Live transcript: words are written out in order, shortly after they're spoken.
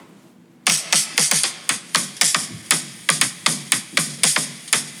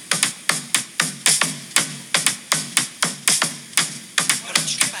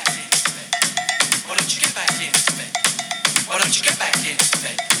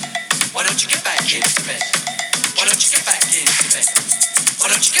into bed? Why don't you get back into bed? Why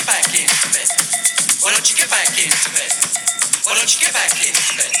don't you get back into bed? Why don't you get back into bed? Why don't you get back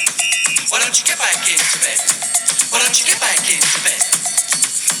into bed? Why don't you get back into bed? Why don't you get back into bed?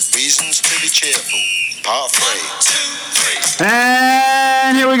 Reasons to be cheerful. Part 3. 1, 2, 3.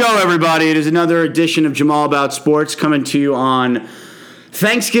 And here we go, everybody. It is another edition of Jamal About Sports coming to you on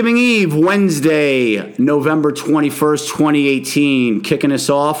Thanksgiving Eve, Wednesday, November 21st, 2018. Kicking us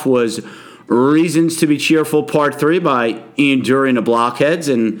off was Reasons to be Cheerful, Part 3 by Ian Dury and the Blockheads.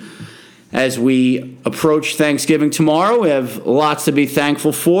 And as we approach Thanksgiving tomorrow, we have lots to be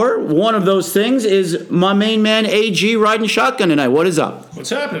thankful for. One of those things is my main man, AG, riding shotgun tonight. What is up? What's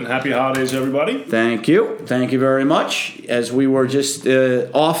happening? Happy holidays, everybody. Thank you. Thank you very much. As we were just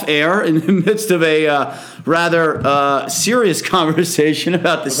off air in the midst of a rather serious conversation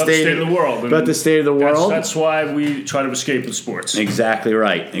about the state of the world. About the state of the world. That's why we try to escape with sports. Exactly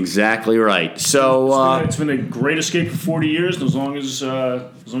right. Exactly right. So it's been a great escape for 40 years, and as long as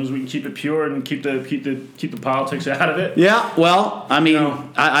we can keep it pure and keep the politics out of it. Yeah. Well, I mean,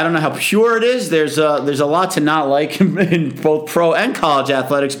 I don't know how pure it is. There's a lot to not like in both pro and college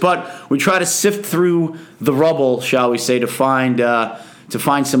athletics, but we try to sift through the rubble, shall we say, to find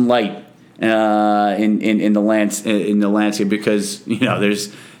some light in the landscape, because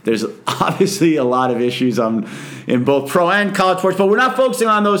there's obviously a lot of issues in both pro and college sports, but we're not focusing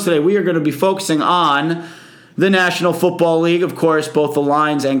on those today. We are going to be focusing on the National Football League. Of course, both the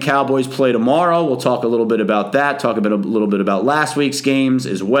Lions and Cowboys play tomorrow. We'll talk a little bit about that, a little bit about last week's games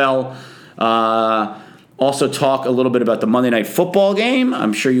as well. Also talk a little bit about the Monday Night Football game.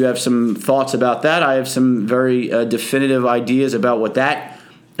 I'm sure you have some thoughts about that. I have some very definitive ideas about what that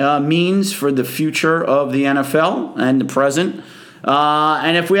means for the future of the NFL and the present.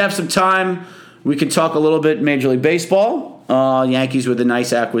 And if we have some time, we can talk a little bit Major League Baseball. Yankees with a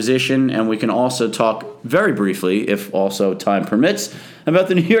nice acquisition, and we can also talk very briefly, if also time permits, about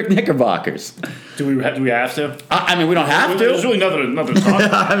the New York Knickerbockers. Do we have to? I mean, we don't have to. There's really nothing to talk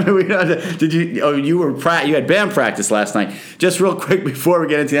about. I mean, we don't have to. Did you? Oh, you had band practice last night. Just real quick before we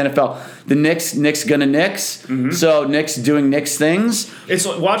get into the NFL, the Knicks gonna Knicks. Mm-hmm. So Knicks doing Knicks things. It's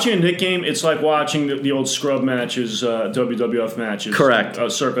like watching a Knicks game. It's like watching the old scrub matches, WWF matches. Correct.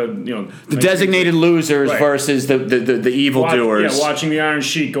 Circa the designated losers versus the evildoers. Watching the Iron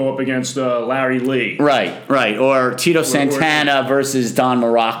Sheik go up against Larry Lee. Right. Or Tito Santana versus Don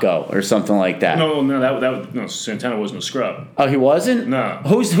Morocco or something like that. No, Santana wasn't a scrub. Oh, he wasn't? No.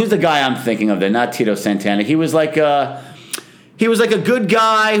 Who's the guy I'm thinking of then? Not Tito Santana. He was like a good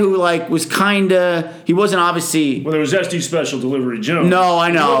guy who was kind of. He wasn't obviously. Well, there was SD Special Delivery Jones. No,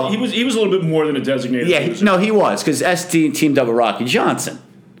 I know. He was a little bit more than a designated. Yeah, he was, because SD teamed up with Rocky Johnson,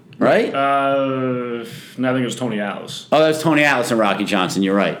 right? No, I think it was Tony Atlas. Oh, that was Tony Atlas and Rocky Johnson.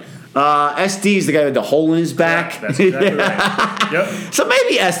 You're right. SD is the guy with the hole in his back. Yeah, that's exactly right. Yep. So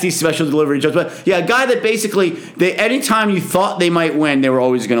maybe SD Special Delivery Jones, but yeah, a guy that basically anytime you thought they might win, they were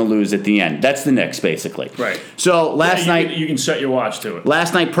always going to lose at the end. That's the Knicks, basically. Right. So last night you can set your watch to it.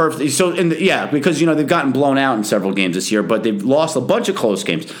 Last night, perfect. So because they've gotten blown out in several games this year, but they've lost a bunch of close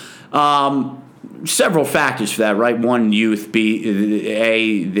games. Several factors for that, right? One, youth. B, A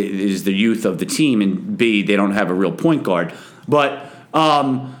is the youth of the team, and B, they don't have a real point guard. But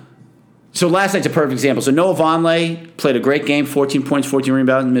so last night's a perfect example. So Noah Vonleh played a great game, 14 points, 14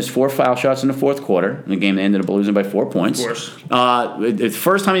 rebounds, and missed 4 foul shots in the fourth quarter. In a game that ended up losing by 4 points. Of course. The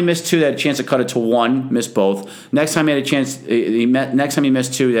first time he missed 2, they had a chance to cut it to 1, missed both. Next time he had a chance, next time he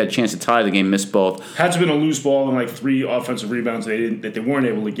missed 2, they had a chance to tie the game, missed both. Had to have been a loose ball and 3 offensive rebounds that they weren't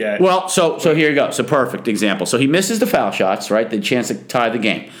able to get. Well, so here you go. So perfect example. So he misses the foul shots, right? The chance to tie the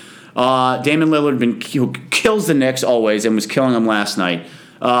game. Damian Lillard who kills the Knicks always and was killing them last night.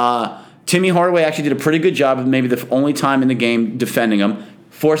 Timmy Hardaway actually did a pretty good job of maybe the only time in the game defending him.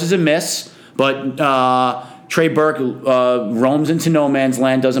 Forces a miss, but Trey Burke roams into no man's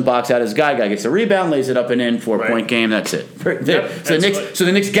land, doesn't box out his guy. Guy gets a rebound, lays it up and in, 4-point game, that's it. Yep, so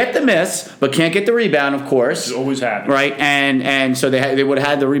the Knicks get the miss, but can't get the rebound, of course. It always happens. Right, and so they would have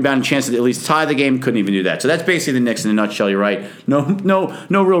had the rebound chance to at least tie the game, couldn't even do that. So that's basically the Knicks in a nutshell, you're right. No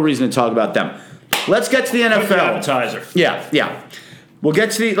real reason to talk about them. Let's get to the NFL. The appetizer. Yeah.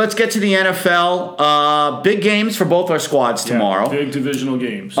 Let's get to the NFL. Big games for both our squads tomorrow. Big divisional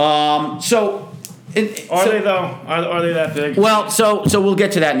games. Are they though? Are they that big? Well, so we'll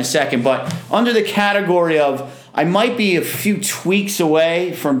get to that in a second. But under the category of I might be a few tweaks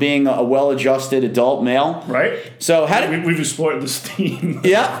away from being a well-adjusted adult male. Right. So how did we've explored this theme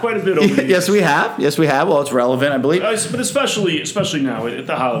yeah quite a bit over the years. Yes, we have. Yes, we have. Well, it's relevant, I believe. But especially now at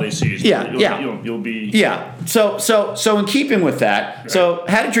the holiday season. You'll be. Yeah. So in keeping with that, Right. so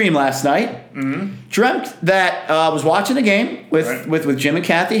had a dream last night. Mm-hmm. Dreamt that was watching a game with, Right. with Jim and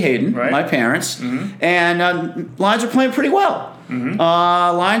Kathy Hayden, Right. my parents, Mm-hmm. and Lions are playing pretty well. Mm-hmm.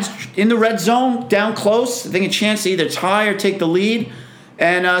 Lions in the red zone, down close. I think a chance to either tie or take the lead,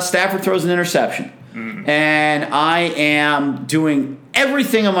 and Stafford throws an interception. Mm-hmm. And I am doing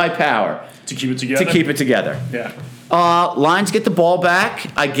everything in my power To keep it together. to keep it together. Yeah. Lions get the ball back,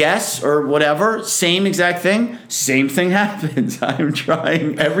 I guess, or whatever. Same exact thing. Same thing happens. I'm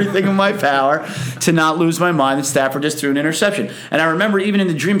trying everything in my power to not lose my mind that Stafford just threw an interception. And I remember even in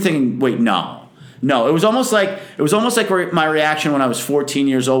the dream thinking, wait, no. It was almost like my reaction when I was 14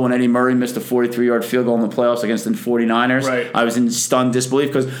 years old when Eddie Murray missed a 43-yard field goal in the playoffs against the 49ers. Right. I was in stunned disbelief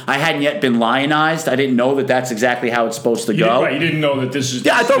because I hadn't yet been lionized. I didn't know that that's exactly how it's supposed to go. You didn't know that this is.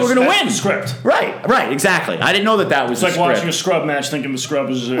 Yeah, I thought we were going to win. The script. Right, exactly. I didn't know that was It's like the script. watching a scrub match, thinking the scrub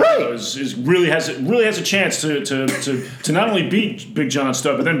Right. is really has a chance to not only beat Big John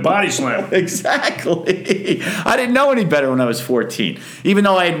Studd but then body slam. Exactly. I didn't know any better when I was 14. Even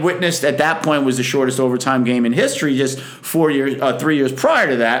though I had witnessed at that point was the shortest overtime game in history, just 3 years prior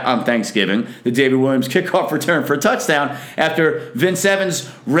to that on Thanksgiving, the David Williams kickoff return for a touchdown after Vince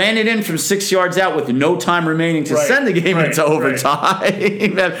Evans ran it in from 6 yards out with no time remaining to Right, send the game right, into overtime.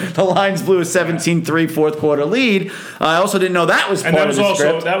 The Lions blew a 17-3 fourth quarter lead. I also didn't know that was part of the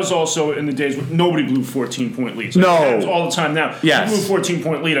script. That was also in the days when nobody blew 14-point leads. No. It happens all the time now. Yes. If you blew a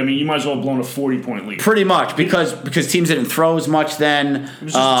 14-point lead, I mean, you might as well have blown a 40-point lead. Pretty much, because teams didn't throw as much then. It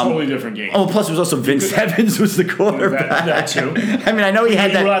was just a totally different game. Oh, plus it was also Vince Evans was the quarterback. That too. I mean, I know he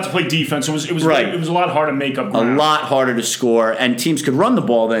had You were that allowed to play defense. It was Right. It was a lot harder to make up a ground. lot harder to score, and teams could run the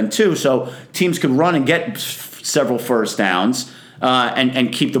ball then too. So teams could run and get several first downs.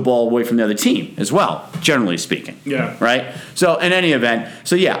 And keep the ball away from the other team as well, generally speaking. Yeah. Right? So, in any event,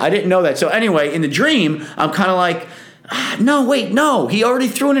 I didn't know that. So, anyway, in the dream, I'm kind of like, no, he already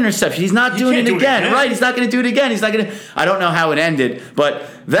threw an interception. He's not doing can't it do it again. again. Right? He's not going to do it again. He's not going to. I don't know how it ended, but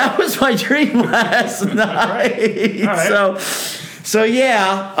that was my dream last night. All right. So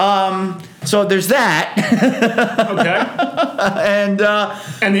yeah. So there's that. Okay.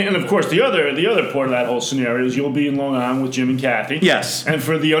 And And of course, the other part of that whole scenario is you'll be in Long Island with Jim and Kathy. Yes. And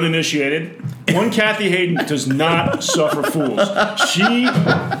for the uninitiated, one Kathy Hayden does not suffer fools. She,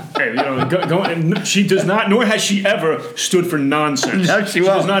 she does not, nor has she ever stood for nonsense. No, she does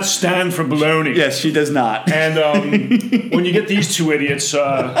won't. not stand for baloney. yes, she does not. And when you get these two idiots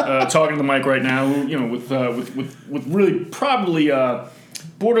talking to the mic right now, who with really probably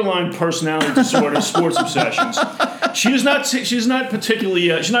borderline personality disorder, sports obsessions, she's not particularly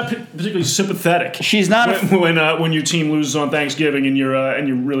sympathetic. She's not when your team loses on Thanksgiving and you're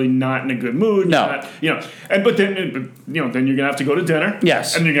really not in a good mood. No. But then you're gonna have to go to dinner.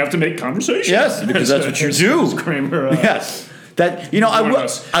 Yes. And you're gonna have to make conversation. Yes, because that's what you do. As Kramer. Yes. That I one of will.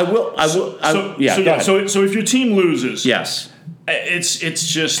 us. I will. I will. Go ahead. So if your team loses, yes. it's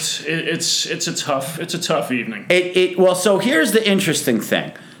a tough evening. Well, so here's the interesting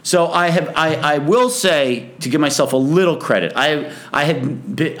thing. So I will say, to give myself a little credit, I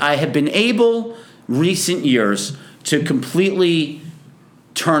have been able recent years to completely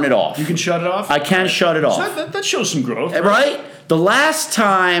turn it off. You can shut it off. I can shut it off. So that shows some growth, Right? The last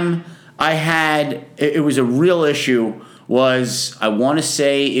time I had it was a real issue was, I want to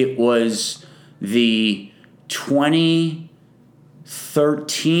say it was the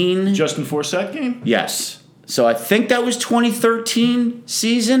 2013 Justin Forsett game. Yes. So I think that was 2013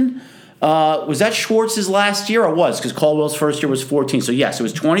 season. Was that Schwartz's last year? It was, because Caldwell's first year was 14. So yes, it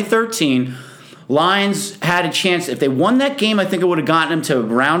was 2013. Lions had a chance. If they won that game, I think it would have gotten them to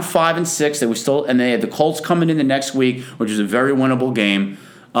round 5 and 6. They had the Colts coming in the next week, which was a very winnable game.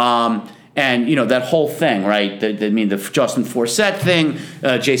 And, that whole thing, right? The Justin Forsett thing,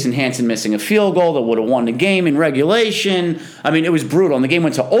 Jason Hansen missing a field goal that would have won the game in regulation. I mean, it was brutal. And the game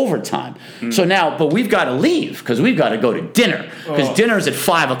went to overtime. So now, but we've got to leave because we've got to go to dinner. Because dinner's at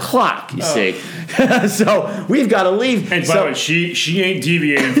 5 o'clock, you see. So we've got to leave. And by the way, she ain't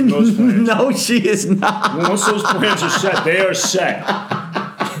deviating from those plans. No, she is not. Once those plans are set, they are set.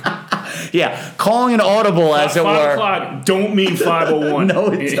 Yeah, calling an audible, as it 5 were. o'clock don't mean 5:01. No,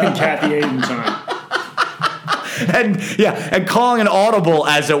 it in doesn't. Kathy Hayden time. and calling an audible,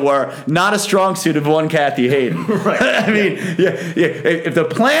 as it were, not a strong suit of one Kathy Hayden. Right. I mean, if the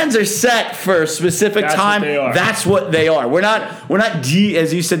plans are set for a specific time, that's what they are. We're not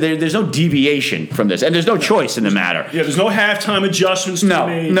as you said, there's no deviation from this, and there's no choice in the matter. Yeah, there's no halftime adjustments to be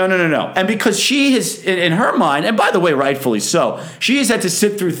made. No. And because she has, in her mind, and by the way, rightfully so, she has had to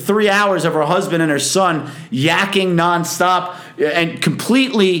sit through 3 hours of her husband and her son yakking nonstop and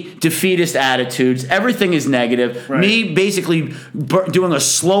completely defeatist attitudes. Everything is negative. Right. Me basically doing a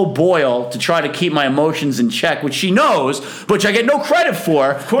slow boil to try to keep my emotions in check, which she knows, which I get no credit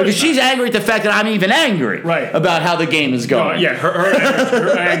for because she's angry at the fact that I'm even angry about how the game is going. No,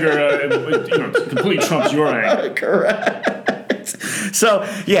 her anger completely trumps your anger. Correct. So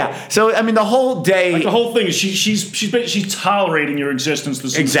I mean, the whole day, the whole thing is she's tolerating your existence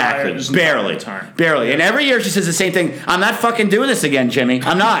this entire time. Barely. And every year she says the same thing. I'm not fucking doing this again, Jimmy.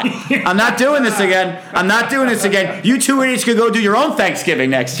 I'm not. I'm not doing this again. I'm not doing this again. You two idiots can go do your own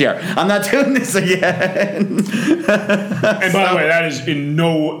Thanksgiving next year. I'm not doing this again. And by the way, that is in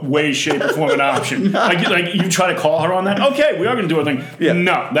no way, shape, or form an option. Like you try to call her on that. Okay, we are going to do a thing. Yeah.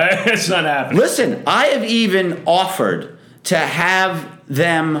 No, that's not happening. Listen, I have even offered to have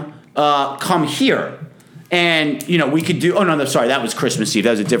them come here. And, we could do... Oh, no, sorry, that was Christmas Eve.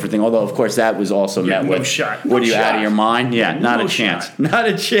 That was a different thing. Although, of course, that was also met with... No shot. What are you, out of your mind? Yeah, not a chance. Not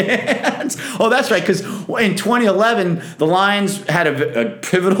a chance. Oh, that's right, because in 2011, the Lions had a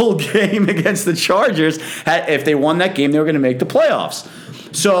pivotal game against the Chargers. If they won that game, they were going to make the playoffs.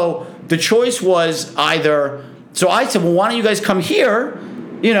 So the choice was either... So I said, well, why don't you guys come here,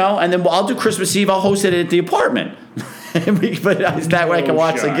 and then I'll do Christmas Eve. I'll host it at the apartment. But that way I can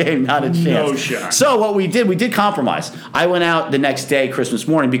watch the game. Not a chance. No shot. So what we did compromise. I went out the next day, Christmas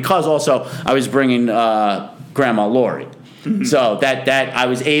morning, because also I was bringing Grandma Lori. Mm-hmm. So that I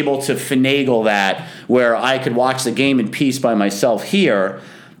was able to finagle that where I could watch the game in peace by myself here.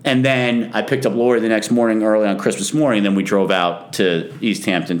 And then I picked up Lori the next morning early on Christmas morning. Then we drove out to East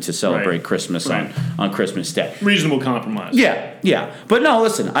Hampton to celebrate Christmas on Christmas Day. Reasonable compromise. Yeah. But no,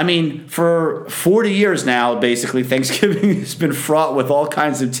 listen, I mean, for 40 years now, basically, Thanksgiving has been fraught with all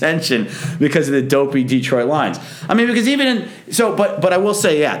kinds of tension because of the dopey Detroit Lions. I mean, because but I will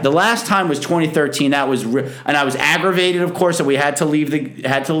say, the last time was 2013. That was, and I was aggravated, of course, that we had to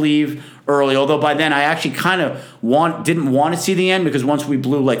leave early, although by then I actually kind of didn't want to see the end because once we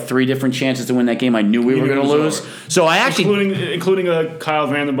blew like 3 different chances to win that game, I knew we were going to lose. Over. So I actually... Including a Kyle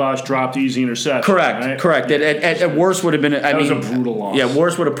Van Bosch dropped easy interception. Correct. At worst would have been... That was a brutal loss. Yeah,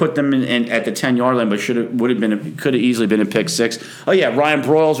 worst would have put them in at the 10-yard line, but could have easily been a pick 6. Oh yeah, Ryan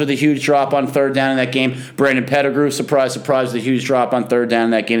Broyles with a huge drop on third down in that game. Brandon Pettigrew, surprise, with a huge drop on third down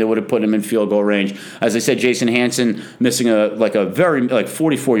in that game that would have put him in field goal range. As I said, Jason Hansen missing a very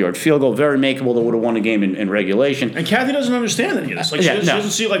 44-yard field goal, very makeable that would have won the game in regulation. And Kathy doesn't understand any of this. She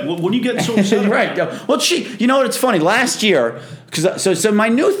doesn't see what are you getting so upset about? Right. Well, it's funny. Last year, so my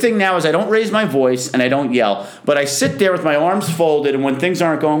new thing now is I don't raise my voice and I don't yell, but I sit there with my arms folded, and when things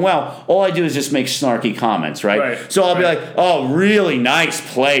aren't going well, all I do is just make snarky comments, right? So I'll be like, "Oh, really nice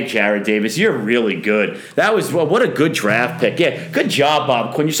play, Jared Davis. You're really good. That was what a good draft pick. Yeah, good job,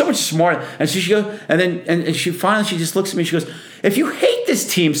 Bob Quinn. You're so much smarter." And so she goes, and she finally just looks at me. She goes, "If you hate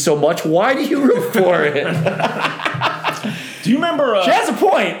this team so much, why do you root for it?" Do you remember... she has a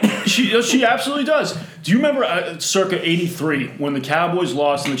point. She absolutely does. Do you remember circa 83 when the Cowboys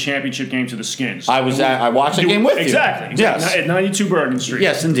lost in the championship game to the Skins? I watched the game with you. Exactly. Yes. At 92 Bergen Street.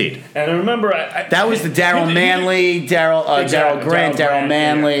 Yes, indeed. And I remember... that was the Daryl Manley, Daryl Grant, Daryl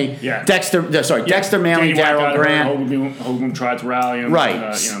Manley, Dexter Manley, Daryl Grant. Hogan tried to rally him.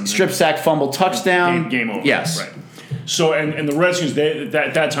 Right. Strip sack, fumble, touchdown. Game over. Yes. Right. So, and the Redskins,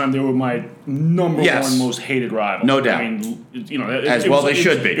 at that time, they were my number one most hated rival. No doubt. I mean, they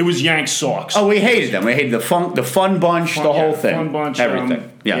should be. It was Yank Sox. Oh, we hated them. We hated the fun bunch, the whole thing. Fun bunch.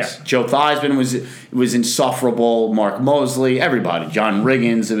 Everything. Yes. Yeah. Joe Theismann was insufferable. Mark Mosley, everybody. John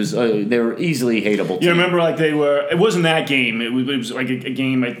Riggins. It was they were easily hateable. You remember it wasn't that game. It was like a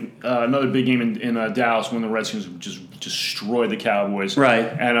game, another big game in Dallas when the Redskins just destroyed the Cowboys. Right.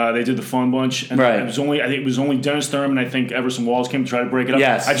 And they did the fun bunch. And it was only Dennis Thurman. I think Everson Wallace came to try to break it up.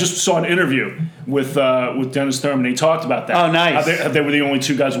 Yes. I just saw an interview with Dennis Thurman. He talked about that. Oh, nice. How they were the only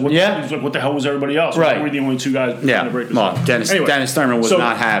two guys. He was like, what the hell was everybody else? Right. We were the only two guys trying to break this up. Dennis Thurman was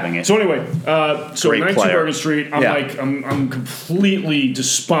not having it. So anyway, 92 Bergen Street, I'm completely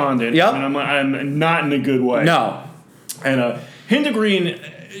despondent. Yep. And I'm not in a good way. No. And Hindergreen,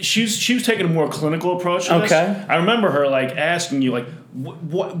 she was taking a more clinical approach to this. Okay. I remember her like asking you like,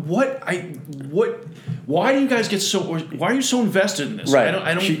 why do you guys get so? Why are you so invested in this? Right.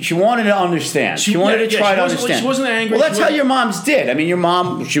 I don't. She wanted to understand. She wanted to try to understand. She wasn't angry. Well, that's how your moms did. I mean, your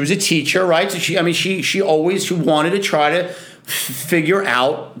mom, she was a teacher, right? So she always wanted to try to figure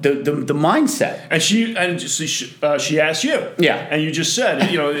out the mindset. And she asked you. Yeah. And you just said,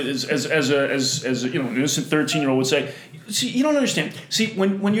 as an innocent 13-year-old would say, see, you don't understand. See,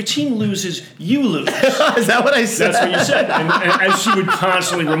 when your team loses, you lose. Is that what I said? That's what you said. And as she would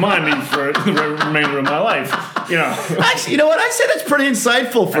constantly remind me for the remainder of my life. Actually, you know what? I said it's pretty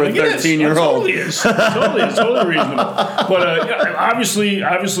insightful for a 13-year-old. Totally is. Totally reasonable. But obviously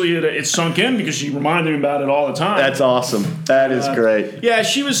it sunk in because she reminded me about it all the time. That's awesome. That is great. Yeah,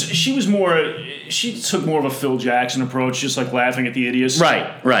 she was more. She took more of a Phil Jackson approach, just like laughing at the idiots.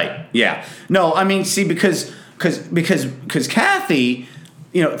 Right. Yeah. No, I mean, see, because Kathy,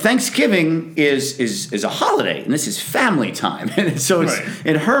 Thanksgiving is a holiday, and this is family time, and so it's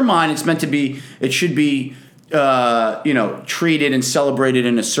in her mind, it's meant to be. It should be. Treated and celebrated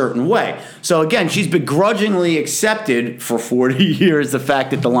in a certain way. So again, she's begrudgingly accepted for 40 years the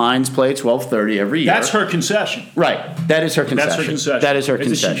fact that the Lions play 12:30 every year. That's her concession. Right. That is her concession. That is her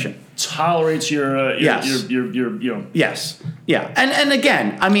concession. She tolerates your Yes. your Yes. Yeah. And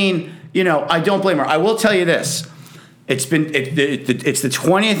again, I mean, I don't blame her. I will tell you this. It's the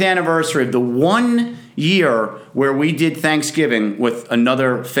 20th anniversary of the 1 year where we did Thanksgiving with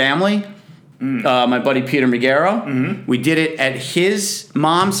another family. My buddy Peter Magaro. Mm-hmm. We did it at his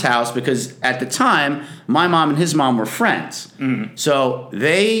mom's house because at the time, my mom and his mom were friends. Mm-hmm. So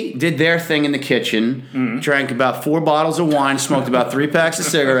they did their thing in the kitchen, drank about 4 bottles of wine, smoked about 3 packs of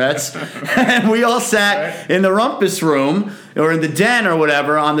cigarettes, and we all sat in the rumpus room or in the den or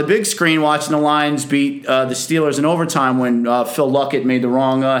whatever on the big screen watching the Lions beat the Steelers in overtime when Phil Luckett made the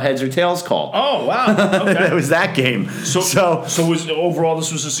wrong heads or tails call. Oh, wow. Okay. It was that game. So was overall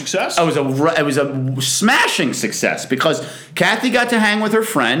this was a success? It was a smashing success because Kathy got to hang with her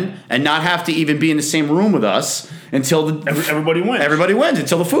friend and not have to even be in the same room with us until everybody wins. Everybody wins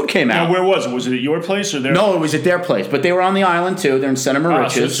until the food came out. Now, where was it? Was it at your place or their? No, it was at their place, but they were on the island too. They're in Santa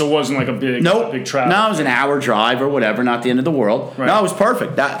Mauritius. So it wasn't like a big travel. No, it was an hour drive or whatever. Not the end of the world. Right. No, it was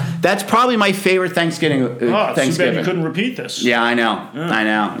perfect. That's probably my favorite Thanksgiving. It's too bad you couldn't repeat this. Yeah, I know.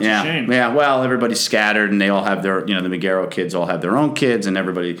 It's a shame. Yeah. Well, everybody's scattered, and they all have their. The Magaro kids all have their own kids, and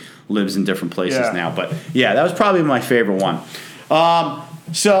everybody lives in different places now. But yeah, that was probably my favorite one.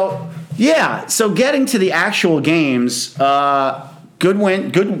 So getting to the actual games, good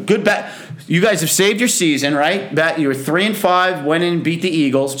win, good bet. You guys have saved your season, right? You were 3-5, went in, beat the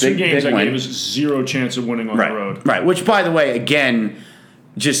Eagles. 2 games big I win. gave us 0 chance of winning on the road. Right, which, by the way, again,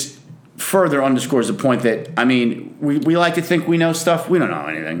 just further underscores the point that, I mean, we like to think we know stuff. We don't know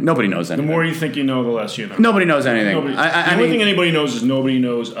anything. Nobody knows anything. The more you think you know, the less you know. Nobody knows anything. The only thing anybody knows is nobody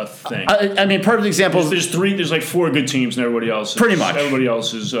knows a thing. I mean, perfect example. There's like 4 good teams and everybody else. Pretty much. Everybody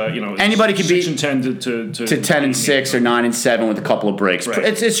else is, anybody can be 6-10 to 10-6 or 9-7 with a couple of breaks. Right.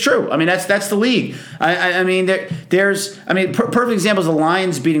 It's true. I mean, that's the league. I mean, perfect example is the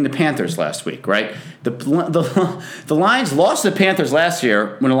Lions beating the Panthers last week, right? The Lions lost to the Panthers last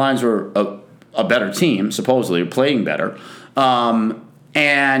year when the Lions were a better team, supposedly, playing better. But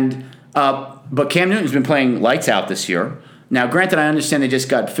Cam Newton's been playing lights out this year. Now, granted, I understand they just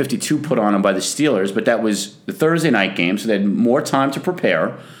got 52 put on them by the Steelers, but that was the Thursday night game, so they had more time to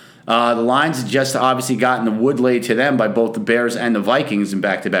prepare. The Lions had just obviously gotten the wood laid to them by both the Bears and the Vikings in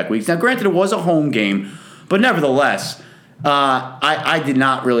back-to-back weeks. Now, granted, it was a home game, but nevertheless, I did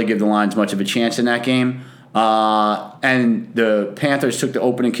not really give the Lions much of a chance in that game. And the Panthers took the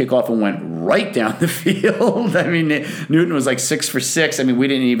opening kickoff and went right down the field. I mean, Newton was like 6 for 6. I mean, we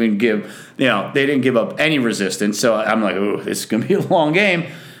didn't even they didn't give up any resistance. So I'm like, ooh, this is going to be a long game.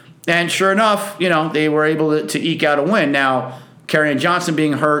 And sure enough, they were able to eke out a win. Now, Kerryon Johnson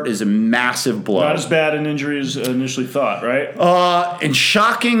being hurt is a massive blow. Not as bad an injury as initially thought, right? In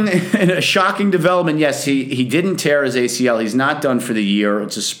a shocking development, yes, he didn't tear his ACL. He's not done for the year.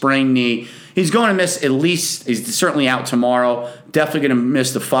 It's a sprained knee. He's going to miss at least, he's certainly out tomorrow. Definitely going to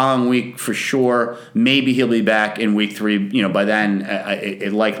miss the following week for sure. Maybe he'll be back in week 3. By then,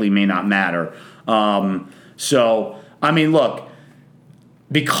 it likely may not matter. So, I mean, look,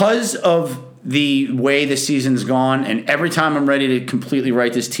 because of the way the season's gone, and every time I'm ready to completely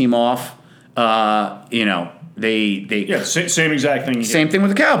write this team off, same exact thing. Same thing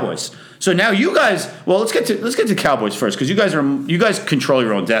with the Cowboys. So now you guys, well, let's get to Cowboys first because you guys control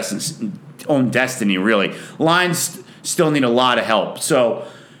your own destiny, really. Lions still need a lot of help. So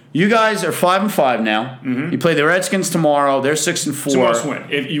You guys are 5-5 now. You play the Redskins tomorrow. They're 6-4. It's a must win.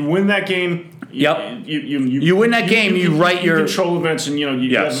 If you win that game, Yep. you win that game, you write your control events, and you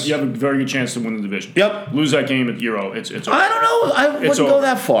Yes. have a very good chance to win the division. Yep. Lose that game at Euro, it's over. I don't know. I wouldn't go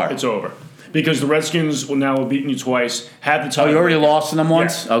that far. It's over because the Redskins will now have beaten you twice. Had the tie. Oh, you already lost to them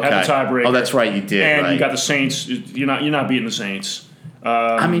once? Yeah, Okay. had the tiebreaker. Oh, that's right, you did. And right. you got the Saints. You're not beating the Saints.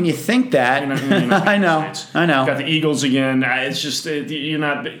 I mean, you think that. You're not I know. Saints. I know. Got the Eagles again. It's just you're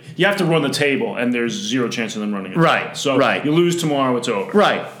not. You have to run the table, and there's zero chance of them running it. Right, So right. you lose tomorrow, it's over.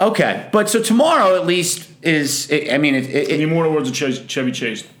 Right. Okay. But so tomorrow at least is. I mean, In the immortal words of Chevy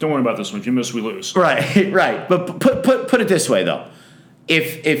Chase, don't worry about this one. If you miss, we lose. right. Right. But put it this way though,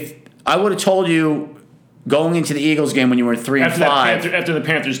 if I would have told you going into the Eagles game when you were 3-5. After the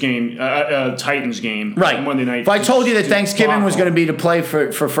Panthers game, Titans game, Right. Monday night. If I told you that Thanksgiving was going to be to play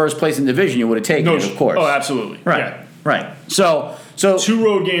for first place in the division, you would have taken it, of course. Oh, absolutely. Right. Yeah. Right. So 2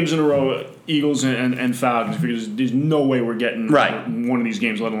 road games in a row, Eagles and Falcons, because there's no way we're getting Right. one of these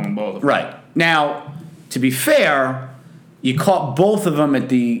games, let alone both of them. right. Now, to be fair, you caught both of them at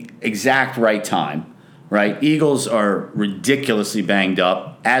the exact right time. Right, Eagles are ridiculously banged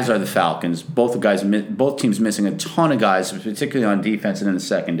up, as are the Falcons. Both teams missing a ton of guys, particularly on defense and in the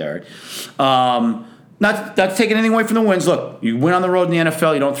secondary. Not taking anything away from the wins. Look, you win on the road in the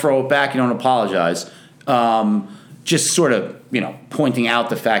NFL. You don't throw it back. You don't apologize. Just sort of pointing out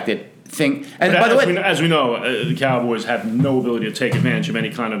the fact that thing. And by the way, as we know, the Cowboys have no ability to take advantage of any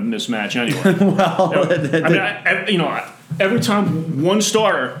kind of mismatch anyway. well, I mean, every time one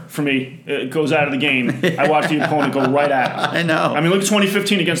starter for me goes out of the game, I watch the opponent go right at him. I know. I mean, look at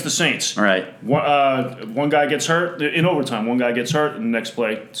 2015 against the Saints. All right. One guy gets hurt in overtime. One guy gets hurt, and the next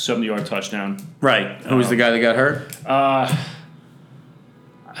play, 70-yard touchdown. Right. Who was the guy that got hurt?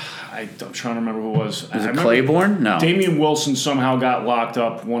 I'm trying to remember who it was. Was it Claiborne? No. Damian Wilson somehow got locked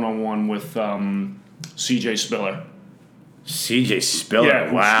up one-on-one with C.J. Spiller. C.J. Spiller.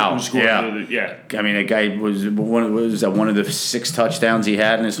 Yeah, wow. who scored Yeah. I mean, that guy was one of the 6 touchdowns he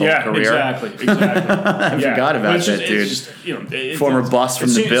had in his whole career. Exactly. I forgot about that dude. Former boss from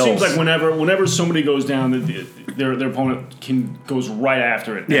the Bills. It seems like whenever somebody goes down, their opponent goes right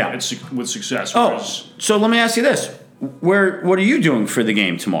after it. Yeah. With success. Oh, so let me ask you this: what are you doing for the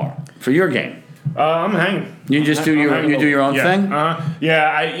game tomorrow? For your game? I'm hanging. You just do your own thing.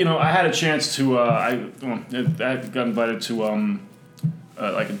 I had a chance to. I got invited to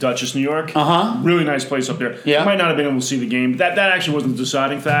like Dutchess, New York. Really nice place up there. Yeah. I might not have been able to see the game. That actually wasn't the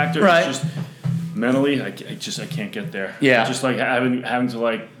deciding factor. Right. It's just mentally, I can't get there. Yeah. Just like having to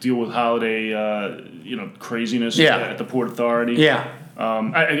like deal with holiday craziness. Yeah. At the Port Authority. Yeah.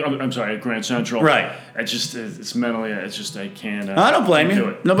 I'm sorry, at Grand Central. Right. It's mentally, I can't. I don't blame do you.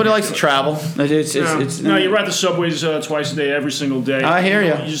 it. Nobody likes to travel. It's No, you ride the subways twice a day, every single day. I hear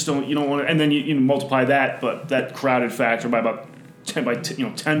you. You just don't want to, and then you multiply that crowded factor by about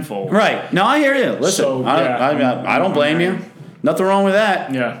tenfold. Right. No, I hear you. Listen, So, I don't blame you. Nothing wrong with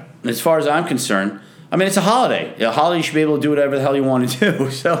that. Yeah. As far as I'm concerned. I mean, it's a holiday. A holiday, you should be able to do whatever the hell you want to do.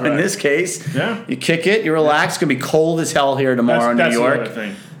 So in this case, you kick it, you relax. It's going to be cold as hell here tomorrow in New York. That's the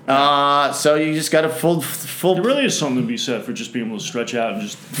other thing. So you just got a full. There really is something to be said for just being able to stretch out and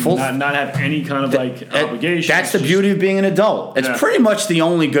just not have any kind of obligation. That's the beauty of being an adult. It's pretty much the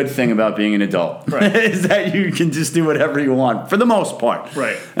only good thing about being an adult. Right. Is that you can just do whatever you want for the most part.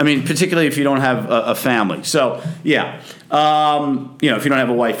 Right. I mean, particularly if you don't have a family. So yeah, if you don't have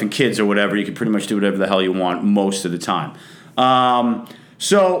a wife and kids or whatever, you can pretty much do whatever the hell you want most of the time.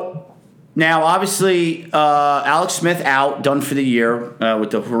 So. Now, obviously, Alex Smith out, done for the year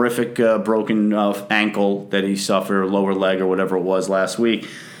with the horrific broken ankle that he suffered, or lower leg, or whatever it was last week.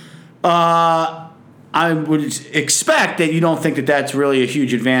 I would expect that you don't think that that's really a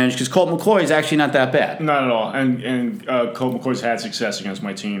huge advantage because Colt McCoy is actually not that bad. Not at all. And Colt McCoy's had success against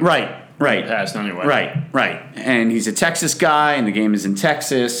my team. Right. In the past, anyway. Right. And he's a Texas guy, and the game is in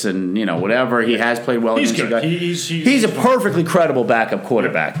Texas, and whatever. He has played well He's against good. you guys. He's a perfectly credible backup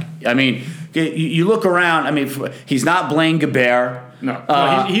quarterback. I mean, you look around. I mean, he's not Blaine Gabbert.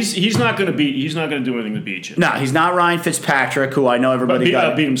 No, he's not going to beat. He's not going to do anything to beat you. No, he's not Ryan Fitzpatrick, who I know everybody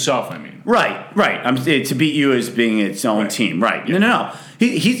got. Beat himself. I mean. Right. To beat you as being its own team. Right. Yeah. No.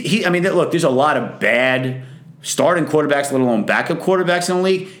 He. I mean, look. There's a lot of bad starting quarterbacks, let alone backup quarterbacks in the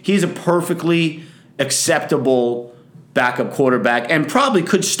league. He's a perfectly acceptable backup quarterback, and probably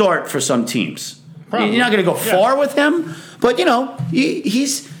could start for some teams. Probably. You're not going to go far with him, but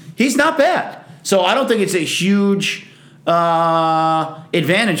he's not bad. So I don't think it's a huge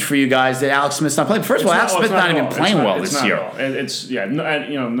advantage for you guys that Alex Smith's not playing. First of all, Alex Smith's not even playing well this year.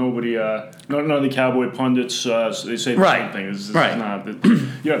 Nobody, none of the Cowboy pundits, they say the same thing. It's not.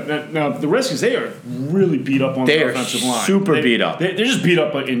 Now the Redskins, they are really beat up on the offensive line. Super beat up. They're just beat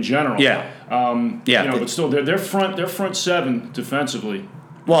up in general. Yeah. But still, their front seven defensively.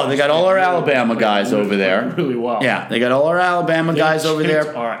 Well, they got all our Alabama guys over there. Really well. Yeah, they got all our Alabama guys over there.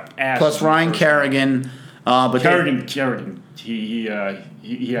 Plus Ryan Kerrigan. Kerrigan, he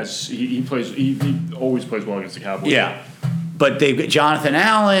always plays well against the Cowboys. Yeah. But they've got Jonathan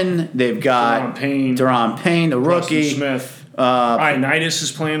Allen. They've got Daron Payne, the rookie. Smith. Ioannidis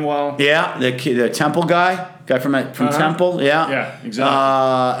is playing well. Yeah, the Temple guy from Temple. Yeah, exactly.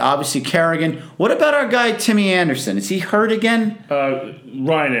 Obviously Kerrigan. What about our guy Timmy Anderson? Is he hurt again?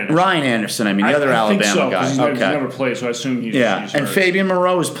 Ryan Anderson. The other Alabama guy. He's never played, so I assume he's hurt. And Fabian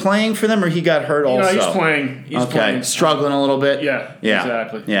Moreau is playing for them, or he got hurt also? No, he's playing. He's playing. Struggling a little bit. Yeah.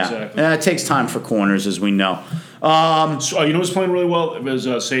 Exactly. Yeah. It takes time for corners, as we know. So, you know who's playing really well? It was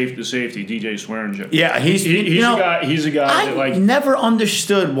the safety, DJ Swearinger. Yeah, he's a guy I never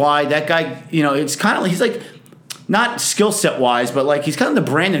understood why that guy. It's kind of he's like not skill set wise, but like he's kind of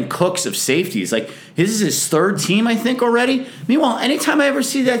the Brandon Cooks of safeties. Like this is his third team, I think, already. Meanwhile, anytime I ever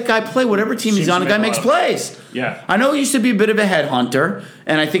see that guy play, whatever team he's on, the guy makes plays. Yeah, I know he used to be a bit of a headhunter,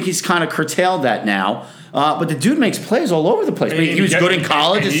 and I think he's kind of curtailed that now. But the dude makes plays all over the place. He was good in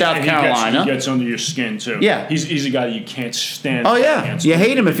college at South Carolina. He gets under your skin too. Yeah, he's a guy you can't stand. Oh yeah, you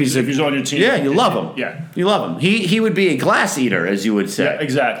hate him if he's on your team. Yeah, you love him. Yeah, you love him. He would be a glass eater, as you would say. Yeah,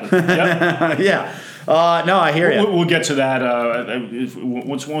 exactly. Yep. Yeah. No, I hear you. We'll get to that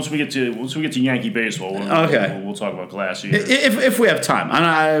once we get to Yankee baseball. We'll talk about glass eaters if we have time.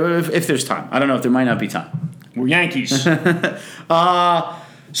 If there's time. I don't know if there might not be time. We're Yankees.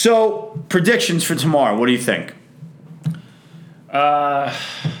 So, predictions for tomorrow. What do you think?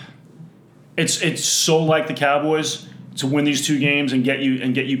 It's so like the Cowboys to win these two games and get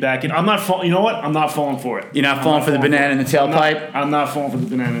you back in. I'm not falling. You know what? I'm not falling for it. You're not falling for the banana in the tailpipe? I'm not falling for the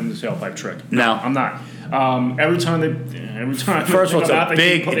banana in the tailpipe trick. No, I'm not. Every time. First of all, it's a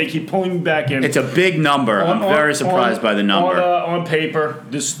big. They keep pulling me back in. It's a big number. I'm very surprised by the number. On paper,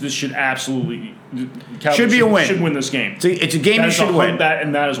 this should absolutely. Should be a win. Should win this game. It's a game you should win.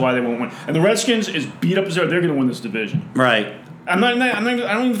 And that is why they won't win. And the Redskins, is beat up as they're going to win this division. Right. I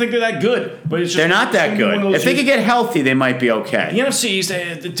don't even think they're that good. But it's just, they're not that good. If they could get healthy, they might be okay. The NFC East,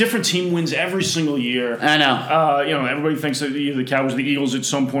 the different team wins every single year. I know. Everybody thinks that either the Cowboys or the Eagles at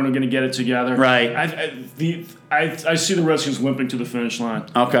some point are going to get it together. Right. I see the Redskins limping to the finish line.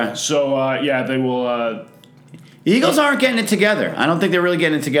 Okay. So, they will... Eagles aren't getting it together. I don't think they're really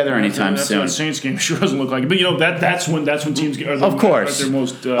getting it together anytime soon. That Saints game sure doesn't look like it. But that's when teams get. Of course. Their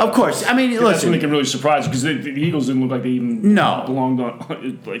most. Of course. I mean, listen. That's when they can really surprise because the Eagles didn't look like they even belonged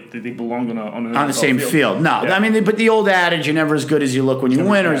on they belonged on the same field. No, yeah. I mean, but the old adage, "You're never as good as you look when you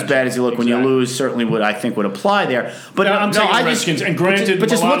win, or as bad as you look when you lose," certainly would apply there. But I'm taking the Redskins. And granted, but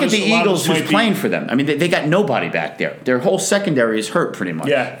just look at the Eagles who's playing for them. I mean, they got nobody back there. Their whole secondary is hurt pretty much.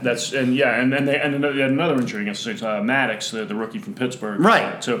 Yeah, and they had another injury against Maddox. The rookie from Pittsburgh,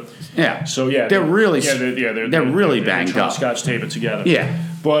 right? So they're really they're really banged up. Scotch tape it together, yeah.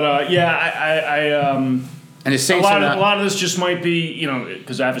 But and the Saints a lot of this just might be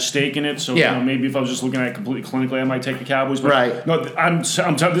because I have a stake in it. So maybe if I was just looking at it completely clinically, I might take the Cowboys. But right? No, I'm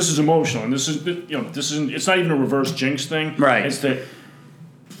this is emotional, and this isn't. It's not even a reverse jinx thing, right? It's that.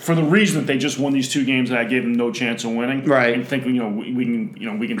 For the reason that they just won these two games that I gave them no chance of winning, right? And thinking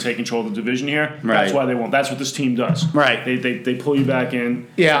we can take control of the division here. Right. That's why they won't. That's what this team does. Right. They pull you back in.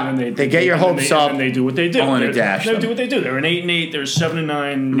 Yeah. And they get your hopes up. And they do what they do. They dash. They do what they do. They're an 8-8. They're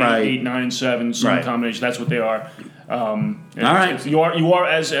 7-9. Right. 8-9-7. Some combination. That's what they are. All right. You are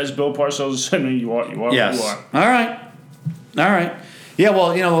as Bill Parcells said. You are. Yes. You are. All right. Yeah.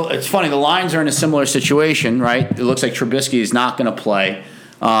 Well, it's funny. The Lions are in a similar situation, right? It looks like Trubisky is not going to play.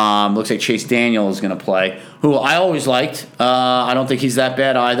 Looks like Chase Daniel is going to play, who I always liked. I don't think he's that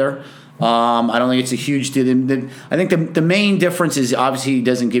bad either. I don't think it's a huge deal. I think the main difference is obviously he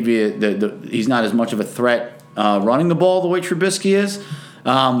doesn't give you he's not as much of a threat running the ball the way Trubisky is.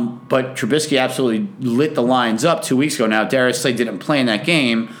 But Trubisky absolutely lit the Lions up 2 weeks ago. Now, Darius Slay didn't play in that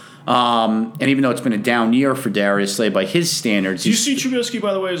game. And even though it's been a down year for Darius Slay by his standards. Do you see Trubisky,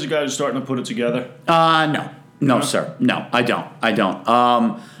 by the way, as a guy who's starting to put it together? No, sir. No, I don't.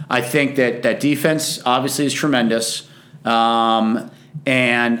 I think that defense obviously is tremendous. And,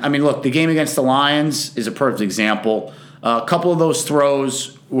 I mean, look, the game against the Lions is a perfect example. A couple of those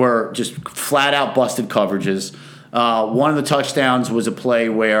throws were just flat-out busted coverages. One of the touchdowns was a play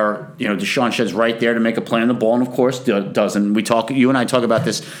where Deshaun Shedd's right there to make a play on the ball, and of course doesn't. You and I talk about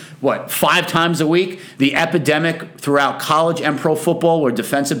this 5 times a week. The epidemic throughout college and pro football where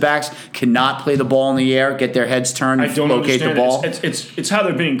defensive backs cannot play the ball in the air, get their heads turned, I don't locate the ball. It's how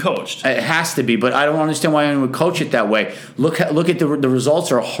they're being coached. It has to be, but I don't understand why anyone would coach it that way. Look at the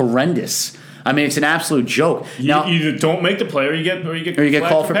results are horrendous. I mean, it's an absolute joke. You either don't make the play or you get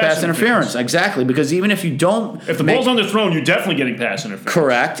called for pass interference. Exactly, because even if you don't, if the ball's underthrown, you're definitely getting pass interference.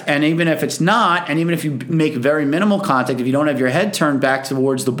 Correct, and even if it's not, and even if you make very minimal contact, if you don't have your head turned back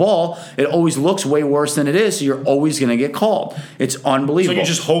towards the ball, it always looks way worse than it is. So you're always going to get called. It's unbelievable. So you're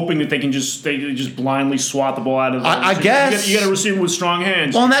just hoping that they just blindly swat the ball out of the. I guess you get a receiver with strong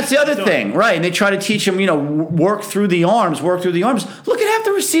hands. Well, and that's the other thing, right? And they try to teach them, work through the arms. Look at half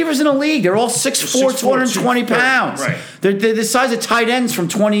the receivers in the league; they're all 6'4", 220 pounds. Right. They're the size of tight ends from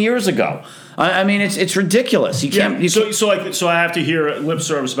 20 years ago. I mean, it's ridiculous. You can't. So I have to hear lip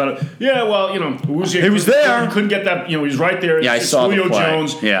service about it. Yeah, well, he was there. He couldn't get that. He was right there. Yeah, I saw Julio the play.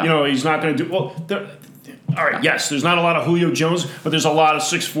 Jones. Yeah. He's not going to do well. All right, yes, there's not a lot of Julio Jones, but there's a lot of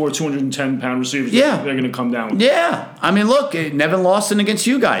 6'4", 210-pound receivers. Yeah. They're going to come down with. Yeah. I mean, look, Nevin Lawson against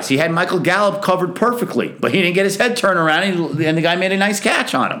you guys. He had Michael Gallup covered perfectly, but he didn't get his head turned around, and the guy made a nice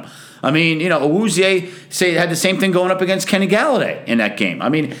catch on him. I mean, Awuzie had the same thing going up against Kenny Galladay in that game. I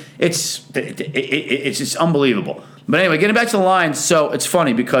mean, it's just unbelievable. But anyway, getting back to the Lions, so it's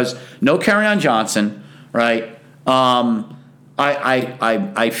funny because no Kerryon Johnson, right?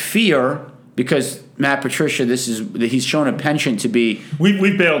 I fear because Matt Patricia, he's shown a penchant to be.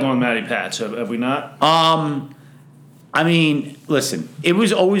 We bailed on Matty Pats, have we not? I mean, listen, it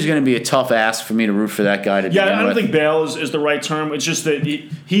was always going to be a tough ask for me to root for that guy to begin with. I don't think bail is the right term. It's just that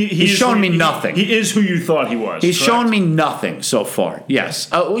he's shown me nothing. He is who you thought he was. He's shown me nothing so far. Yes.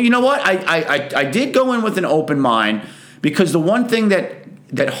 You know what? I did go in with an open mind because the one thing that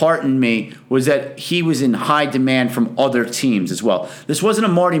heartened me was that he was in high demand from other teams as well. This wasn't a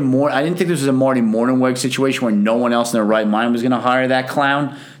Marty Morton. I didn't think this was a Marty Mornhinweg situation where no one else in their right mind was going to hire that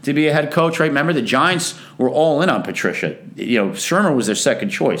clown to be a head coach, right? Remember, the Giants were all in on Patricia. Shermer was their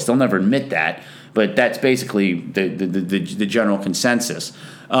second choice. They'll never admit that, but that's basically the general consensus.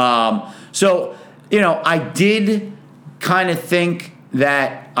 So, I did kind of think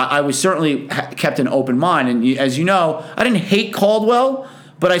that I was certainly kept an open mind. And as you know, I didn't hate Caldwell,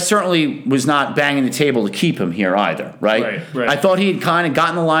 but I certainly was not banging the table to keep him here either, right? Right. I thought he had kind of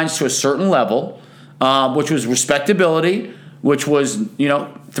gotten the Lions to a certain level, which was respectability, which was,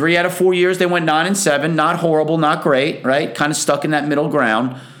 3 out of 4 years they went 9-7, not horrible, not great, right? Kind of stuck in that middle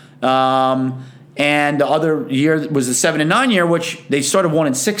ground. And the other year was the 7-9 year, which they started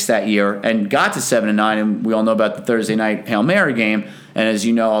 1-6 that year and got to 7-9, and we all know about the Thursday night Hail Mary game. And as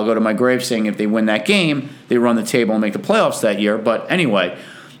you know, I'll go to my grave saying if they win that game, they run the table and make the playoffs that year. But anyway,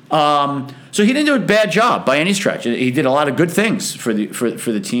 so he didn't do a bad job by any stretch. He did a lot of good things for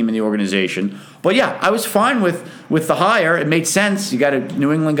the team and the organization. But yeah, I was fine with the hire. It made sense. You got a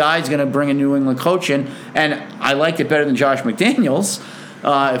New England guy. He's going to bring a New England coach in, and I liked it better than Josh McDaniels,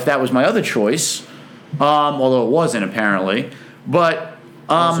 if that was my other choice. Although it wasn't apparently, but.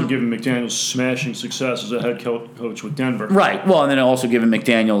 Also giving McDaniels smashing success as a head coach with Denver. Right. Well, and then also giving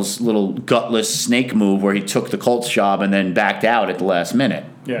McDaniels' little gutless snake move where he took the Colts job and then backed out at the last minute.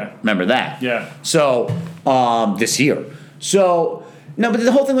 Yeah. Remember that? Yeah. So, this year. So, no, but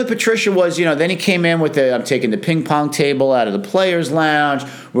the whole thing with Patricia was, then he came in with I'm taking the ping pong table out of the players' lounge.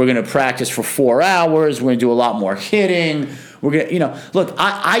 We're going to practice for 4 hours. We're going to do a lot more hitting. We're gonna, look.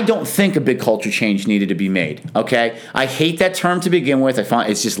 I don't think a big culture change needed to be made. Okay, I hate that term to begin with. I find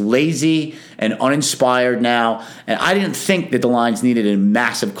it's just lazy and uninspired now. And I didn't think that the Lions needed a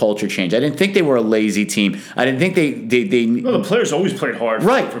massive culture change. I didn't think they were a lazy team. I didn't think they. Well, the players always played hard.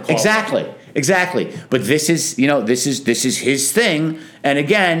 Right. For Exactly. But this is his thing. And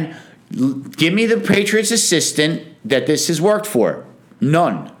again, give me the Patriots assistant that this has worked for.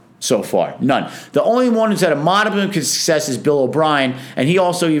 None. So far, none. The only one who's had a modicum of success is Bill O'Brien, and he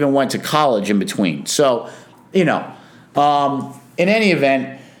also even went to college in between. So, in any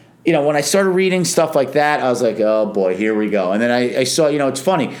event, when I started reading stuff like that, I was like, oh boy, here we go. And then I saw, it's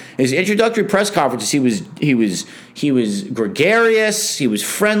funny. His introductory press conferences, he was gregarious, he was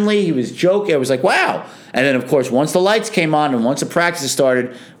friendly, he was joking. I was like, wow. And then of course, once the lights came on and once the practices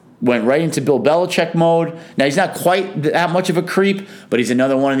started, went right into Bill Belichick mode. Now, he's not quite that much of a creep, but he's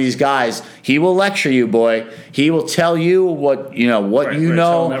another one of these guys. He will lecture you, boy. He will tell you what you know.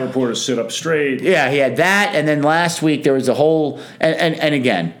 Telling that reporter to sit up straight. Yeah, he had that. And then last week there was a whole – and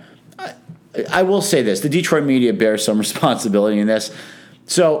again, I will say this. The Detroit media bears some responsibility in this.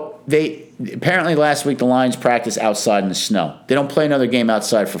 So they apparently last week the Lions practiced outside in the snow. They don't play another game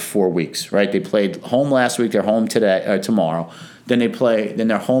outside for 4 weeks, right? They played home last week. They're home today or tomorrow. Then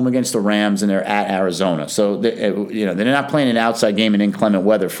they're home against the Rams and they're at Arizona. So they're not playing an outside game in inclement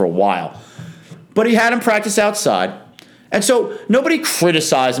weather for a while. But he had him practice outside. And so nobody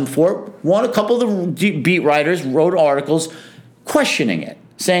criticized him for it. A couple of the beat writers wrote articles questioning it,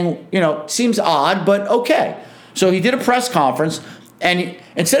 saying, seems odd, but okay. So he did a press conference, and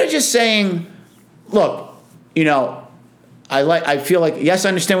instead of just saying, look, I feel like, yes, I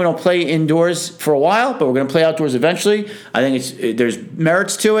understand we don't play indoors for a while, but we're going to play outdoors eventually. I think there's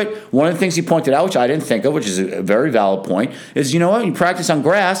merits to it. One of the things he pointed out, which I didn't think of, which is a very valid point, is when you practice on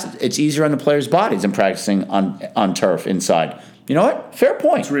grass, it's easier on the players' bodies than practicing on turf inside. You know what? Fair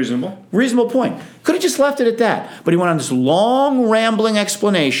point. It's reasonable. Reasonable point. Could have just left it at that. But he went on this long, rambling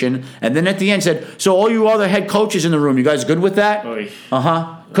explanation, and then at the end said, so all you other head coaches in the room, you guys good with that?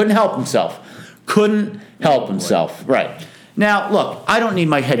 Couldn't help himself. Right. Now, look, I don't need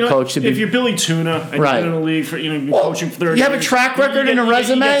my head coach to be... If you're Billy Tuna and you've been in the league for, you've been coaching for 30 years... You have a track record and a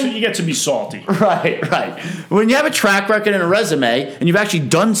resume? You get to be salty. Right. When you have a track record and a resume, and you've actually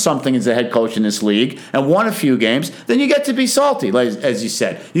done something as a head coach in this league, and won a few games, then you get to be salty, as you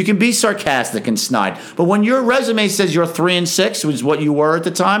said. You can be sarcastic and snide. But when your resume says you're 3-6, which is what you were at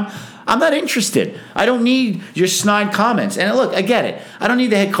the time... I'm not interested. I don't need your snide comments. And look, I get it. I don't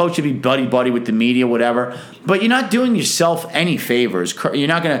need the head coach to be buddy-buddy with the media, whatever. But you're not doing yourself any favors. You're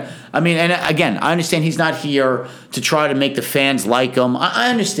not going to... and again, I understand he's not here to try to make the fans like him.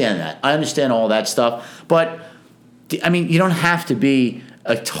 I understand that. I understand all that stuff. But, you don't have to be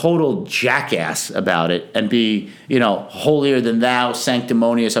a total jackass about it and be, holier than thou,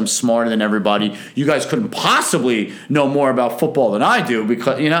 sanctimonious, I'm smarter than everybody. You guys couldn't possibly know more about football than I do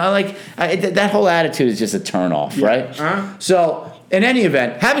because, that whole attitude is just a turnoff, right? Uh-huh. So, in any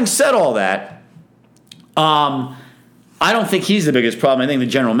event, having said all that, I don't think he's the biggest problem. I think the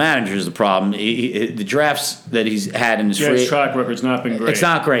general manager is the problem. The drafts that he's had in his his track record's not been great. It's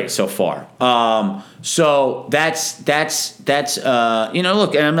not great so far. So that's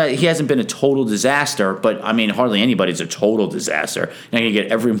look, and he hasn't been a total disaster, but hardly anybody's a total disaster. You're not going to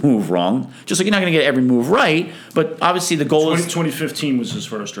get every move wrong, just like you're not going to get every move right. But obviously the goal is 2015 was his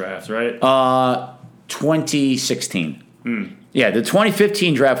first draft, right? 2016. Yeah, the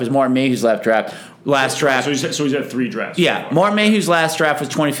 2015 draft was Martin Mayhew's last draft. So he's had 3 drafts. Yeah, Martin Mayhew's last draft was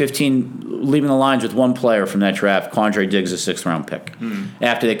 2015, leaving the Lions with one player from that draft, Quandre Diggs, a 6th-round pick.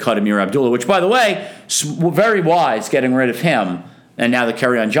 After they cut Amir Abdullah, which, by the way, very wise getting rid of him. And now that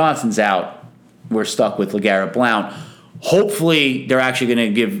Kerryon Johnson's out, we're stuck with LeGarrette Blount. Hopefully, they're actually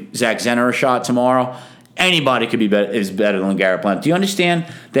going to give Zach Zenner a shot tomorrow. Anybody could be is better than LeGarrette Blount. Do you understand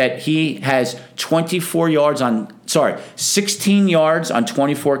that he has 16 yards on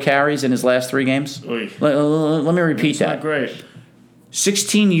 24 carries in his last 3 games? Let me repeat that. Not great.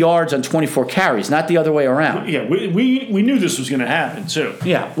 16 yards on 24 carries, not the other way around. Yeah, we knew this was going to happen too.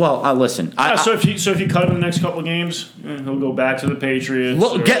 Yeah, well, listen. So if you cut him the next couple of games, he'll go back to the Patriots.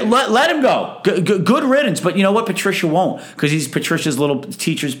 Let him go. Good riddance. But you know what? Patricia won't, because he's Patricia's little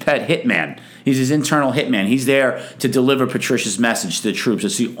teacher's pet hitman. He's his internal hitman. He's there to deliver Patricia's message to the troops.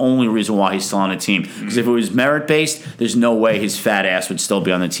 That's the only reason why he's still on the team. Because if it was merit-based, there's no way his fat ass would still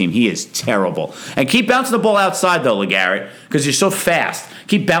be on the team. He is terrible. And keep bouncing the ball outside, though, LeGarrette, because you're so fast.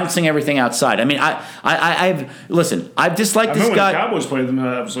 Keep bouncing everything outside. I've disliked this guy. When the Cowboys played them,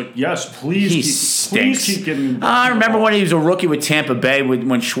 I was like, yes, please keep getting him. I remember when he was a rookie with Tampa Bay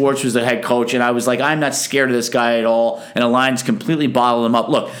when Schwartz was the head coach, and I was like, I'm not scared of this guy at all, and the Lions completely bottled him up.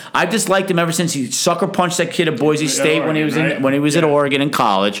 Look, I've disliked him ever since he sucker punched that kid at Boise State when he was at Oregon in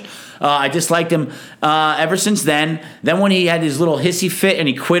college. I disliked him ever since then. Then when he had his little hissy fit and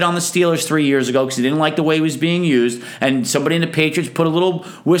he quit on the Steelers 3 years ago because he didn't like the way he was being used, and somebody in the Patriots put a little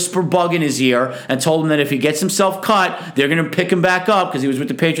whisper bug in his ear and told him that if he gets himself cut, they're going to pick him back up because he was with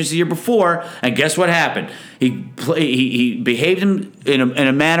the Patriots the year before. And guess what happened? He behaved in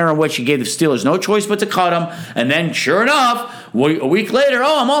a manner in which he gave the Steelers no choice but to cut him. And then, sure enough, a week later,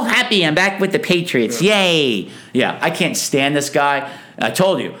 I'm all happy. I'm back with the Patriots. Yay. Yeah, I can't stand this guy. I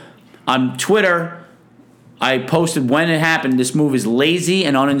told you. On Twitter, I posted when it happened, this move is lazy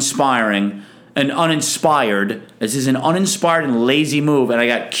and uninspiring and uninspired. This is an uninspired and lazy move, and I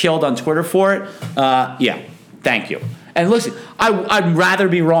got killed on Twitter for it. Yeah, thank you. And listen, I'd rather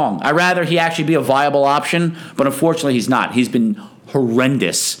be wrong. I'd rather he actually be a viable option, but unfortunately he's not. He's been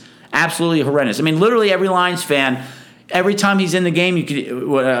horrendous. Absolutely horrendous. Literally every Lions fan, every time he's in the game, you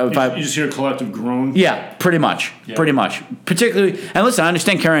just hear a collective groan. Yeah, pretty much. Particularly, and listen, I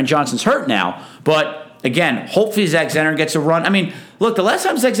understand Kerryon Johnson's hurt now, but Again, hopefully Zach Zenner gets a run. I mean, look, the last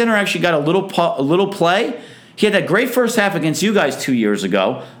time Zach Zenner actually got a little play, he had that great first half against you guys 2 years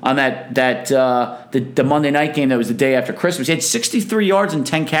ago on the Monday night game that was the day after Christmas. He had 63 yards and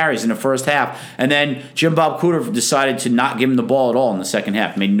 10 carries in the first half, and then Jim Bob Cooter decided to not give him the ball at all in the second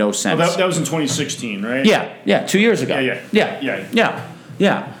half. It made no sense. Well, that was in 2016, right? Yeah, 2 years ago.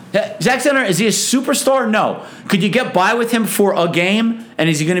 Yeah. Zach Zenner, is he a superstar? No. Could you get by with him for a game, and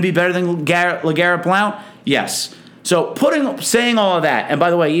is he going to be better than LeGarrette Blount? Yes. So saying all of that, and by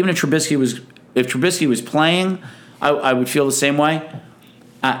the way, even if Trubisky was playing, I would feel the same way.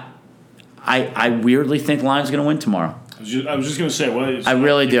 I weirdly think Lions going to win tomorrow. I was just going to say, what is I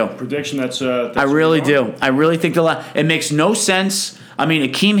really do. Prediction that's I really do. I really think it makes no sense. I mean,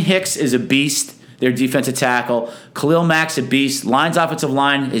 Akeem Hicks is a beast, their defensive tackle. Khalil Mack's a beast. Lions offensive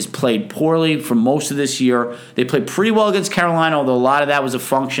line has played poorly for most of this year. They played pretty well against Carolina, although a lot of that was a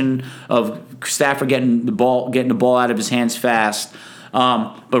function of Stafford getting the ball out of his hands fast.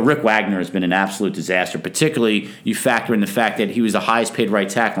 But Rick Wagner has been an absolute disaster, particularly you factor in the fact that he was the highest paid right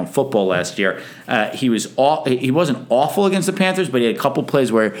tackle in football last year. He wasn't awful against the Panthers, but he had a couple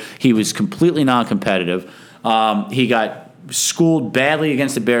plays where he was completely non-competitive. He got schooled badly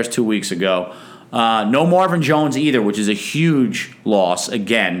against the Bears 2 weeks ago. No Marvin Jones either, which is a huge loss,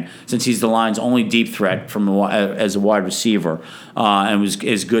 again, since he's the Lions' only deep threat as a wide receiver and was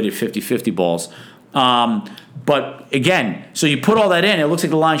as good at 50-50 balls. But again, so you put all that in, it looks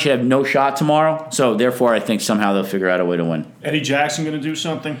like the Lions should have no shot tomorrow. So therefore, I think somehow they'll figure out a way to win. Eddie Jackson going to do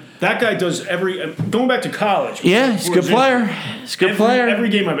something? That guy does going back to college. Yeah, he's a good player. He's a good player. Every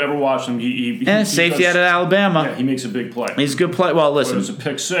game I've ever watched him, he safety out of Alabama. Yeah, he makes a big play. He's a good player. Well, listen, whether it's a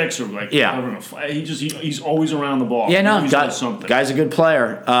pick six or he's always around the ball. Yeah, no, something. Guy's a good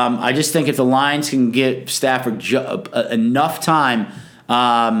player. I just think if the Lions can give Stafford enough time.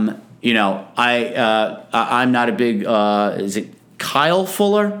 I'm not a big. Is it Kyle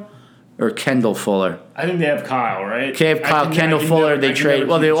Fuller or Kendall Fuller? I think they have Kyle, right? Okay, Kendall Fuller. They trade.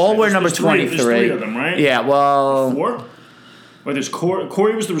 Well, they all wear number 23. There's three of them, right? Yeah. Well, 4. Well, there's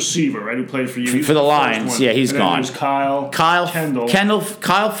Corey was the receiver, right? Who played for you for the Lions? Yeah, he's gone. There's Kyle, Kendall.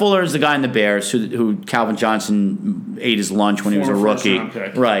 Kyle Fuller is the guy in the Bears who Calvin Johnson ate his lunch when he was a rookie.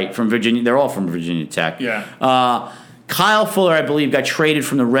 Right, from Virginia. They're all from Virginia Tech. Yeah. Kyle Fuller, I believe, got traded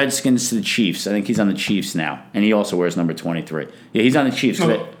from the Redskins to the Chiefs. I think he's on the Chiefs now, and he also wears number 23. Yeah, he's on the Chiefs.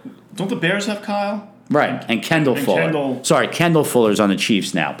 No, don't the Bears have Kyle? Right, and Kendall Fuller. Sorry, Kendall Fuller's on the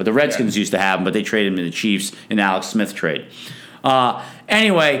Chiefs now, but the Redskins used to have him, but they traded him to the Chiefs in the Alex Smith trade.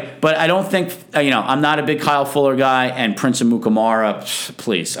 Anyway, but I don't think, I'm not a big Kyle Fuller guy, and Prince Amukamara,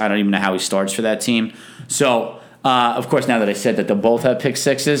 please, I don't even know how he starts for that team. So, of course, now that I said that they'll both have pick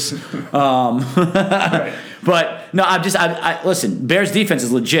sixes. Right. But no, listen. Bears defense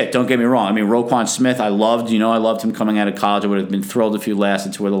is legit. Don't get me wrong. I mean, Roquan Smith, I loved him coming out of college. I would have been thrilled if he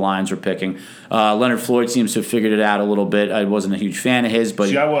lasted to where the Lions were picking. Leonard Floyd seems to have figured it out a little bit. I wasn't a huge fan of his,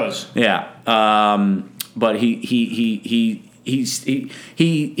 but I was. Yeah, but he's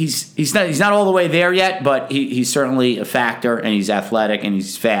not all the way there yet, but he's certainly a factor, and he's athletic and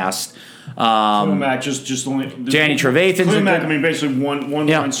he's fast. Mack just only Danny Trevathan's Mack. I mean, basically one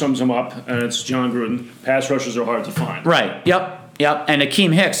line sums him up, and it's John Gruden. Pass rushers are hard to find. Right. Yep. And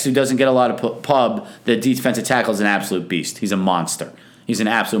Akeem Hicks, who doesn't get a lot of pub, the defensive tackle is an absolute beast. He's a monster. He's an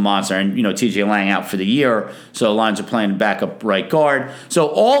absolute monster. And TJ Lang out for the year, so the Lions are playing backup right guard. So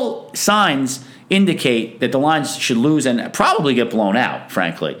all signs indicate that the Lions should lose and probably get blown out.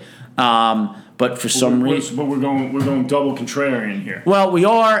 Frankly. But for some reason, we're going double contrarian here. Well, we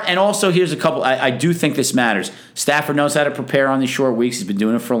are, and also here's a couple. I do think this matters. Stafford knows how to prepare on these short weeks. He's been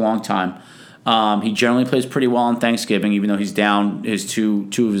doing it for a long time. He generally plays pretty well on Thanksgiving, even though he's down his two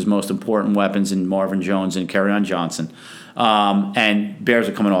of his most important weapons in Marvin Jones and Kerryon Johnson. And Bears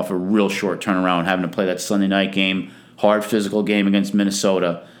are coming off a real short turnaround, having to play that Sunday night game, hard physical game against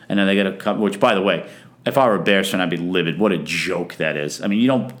Minnesota, and then they get a couple. Which, by the way, if I were a Bears fan, I'd be livid. What a joke that is. I mean, you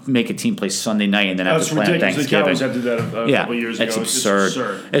don't make a team play Sunday night and then have to play on Thanksgiving. The Cowboys did that a couple years ago. It's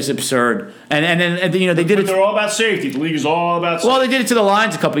absurd. It's absurd. And then they did it. They're all about safety. The league is all about safety. Well, they did it to the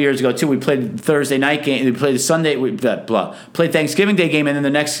Lions a couple years ago too. We played the Thursday night game. We played the Sunday. Played Thanksgiving Day game, and then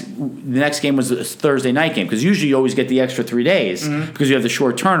the next game was the Thursday night game, because usually you always get the extra 3 days because you have the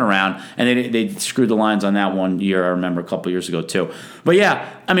short turnaround. And they screwed the Lions on that one year. I remember a couple years ago too. But yeah,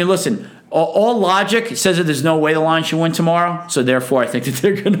 I mean, listen. All logic says that there's no way the Lions should win tomorrow, so therefore I think that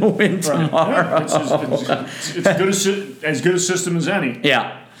they're going to win tomorrow. It's as good a system as any.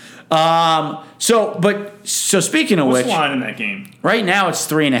 Yeah. So speaking of What's which, the line in that game? right now it's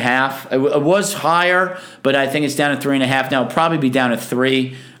 3.5. It was higher, but I think it's down to 3.5 now. It'll probably be down to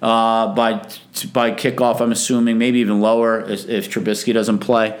 3 by kickoff. I'm assuming maybe even lower if Trubisky doesn't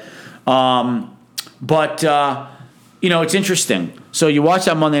play. It's interesting. So you watch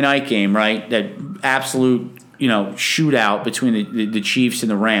that Monday night game, right? That absolute shootout between the Chiefs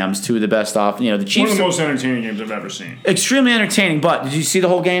and the Rams, two of the best off. The Chiefs. One of the most entertaining games I've ever seen. Extremely entertaining. But did you see the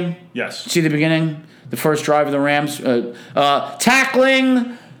whole game? Yes. See the beginning, the first drive of the Rams,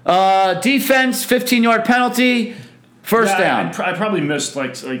 tackling, defense, 15-yard penalty, first down. I probably missed some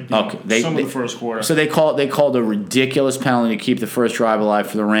of the first quarter. So they called a ridiculous penalty to keep the first drive alive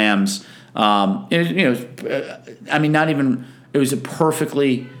for the Rams. It was a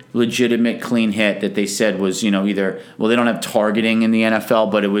perfectly legitimate clean hit that they said was either they don't have targeting in the NFL,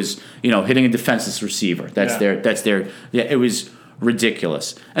 but it was hitting a defenseless receiver. That's their it was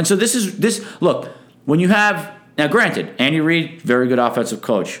ridiculous. And so look, when you have, now granted, Andy Reid, very good offensive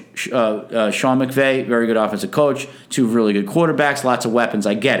coach, Sean McVay, very good offensive coach, two really good quarterbacks, lots of weapons.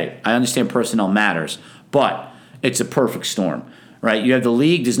 I get it. I understand personnel matters, but it's a perfect storm, right? You have the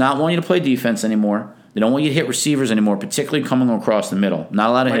league does not want you to play defense anymore. They don't want you to hit receivers anymore, particularly coming across the middle. Not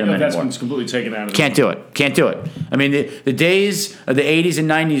allowed to hit them anymore. That's been completely taken out of Can't do it. I mean, the days of the 80s and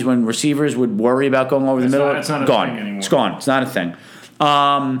 90s when receivers would worry about going over the middle, it's not gone. A thing anymore. It's gone. It's not a thing.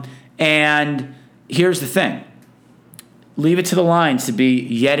 And here's the thing. Leave it to the lines to be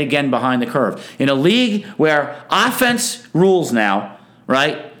yet again behind the curve. In a league where offense rules now,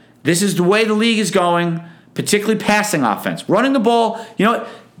 right? This is the way the league is going, particularly passing offense. Running the ball,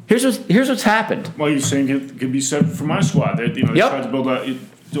 here's what's happened. Well, you're saying it could be said for my squad. They tried to build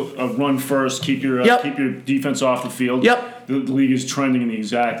a run first, keep your defense off the field. Yep. The league is trending in the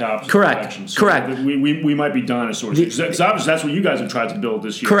exact opposite direction. So Correct. We might be dinosaurs. It's obvious that's what you guys have tried to build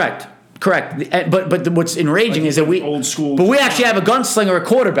this year. Correct. But what's enraging is that we old school. But we actually have a gunslinger at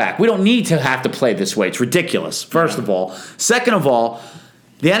quarterback. We don't need to have to play this way. It's ridiculous. First of all, second of all,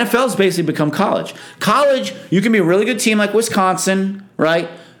 the NFL has basically become college. College, you can be a really good team like Wisconsin, right?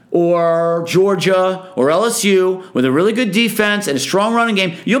 Or Georgia or LSU with a really good defense and a strong running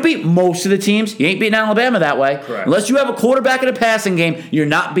game. You'll beat most of the teams. You ain't beating Alabama that way. Correct. Unless you have a quarterback in a passing game, you're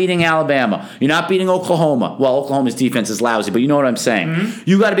not beating Alabama. You're not beating Oklahoma. Well, Oklahoma's defense is lousy, but you know what I'm saying. Mm-hmm.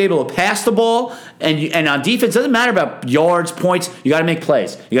 You got to be able to pass the ball, and on defense, it doesn't matter about yards, points. You got to make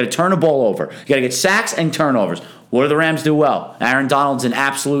plays. You got to turn the ball over. You got to get sacks and turnovers. What do the Rams do well? Aaron Donald's an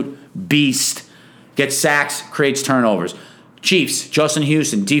absolute beast. Gets sacks, creates turnovers. Chiefs, Justin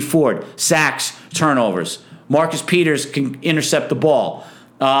Houston, D. Ford, sacks, turnovers. Marcus Peters can intercept the ball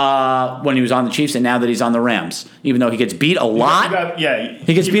when he was on the Chiefs and now that he's on the Rams. Even though he gets beat a lot.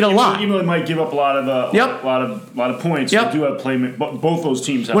 He gets beat a lot. Even though he might give up a lot of points, they do have playmakers. Both those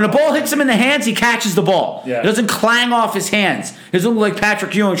teams have. When a ball hits him in the hands, he catches the ball. Yeah. It doesn't clang off his hands. It doesn't look like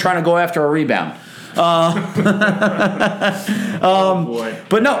Patrick Ewing trying to go after a rebound. Boy.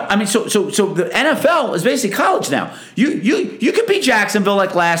 But no, I mean, so the NFL is basically college now. You could beat Jacksonville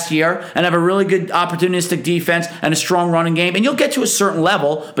like last year and have a really good opportunistic defense and a strong running game, and you'll get to a certain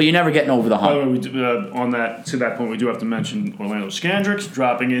level, but you're never getting over the hump. By the way, to that point, we do have to mention Orlando Scandrick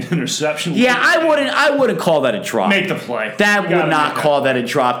dropping an interception. Yeah, I wouldn't call that a drop. Make the play. That would not call that a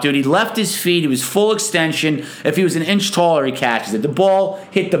drop, dude. He left his feet. He was full extension. If he was an inch taller, he catches it. The ball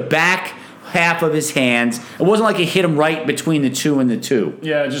hit the back half of his hands. It wasn't like it hit him right between the two and the two.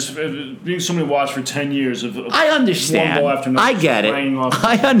 Yeah, just being somebody watched for 10 years of I understand. One ball after another, I get it.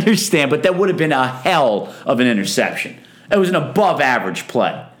 I understand, but that would have been a hell of an interception. It was an above average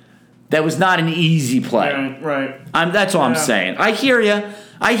play. That was not an easy play. Right. That's all I'm saying. I hear you.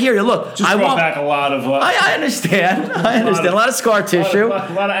 Look, just brought back a lot of. I understand. A lot of scar tissue. A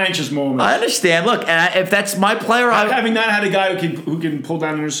lot of anxious moments. I understand. Look, and if that's my player, having not had a guy who can pull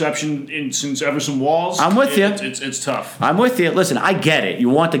down an interception since Everson Walls, I'm with you. It's tough. I'm with you. Listen, I get it. You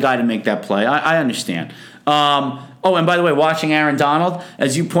want the guy to make that play. I understand. And by the way, watching Aaron Donald,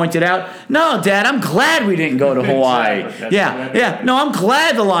 as you pointed out, no, Dad, I'm glad we didn't go to Hawaii. Exactly. Yeah. No, I'm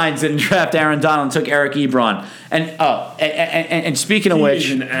glad the Lions didn't draft Aaron Donald and took Eric Ebron. And speaking of which,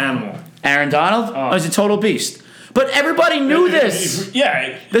 he's an animal. Aaron Donald was a total beast. But everybody knew this.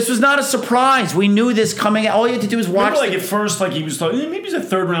 Yeah. This was not a surprise. We knew this coming out. All you had to do was watch. Remember, at first, he was thought, maybe he's a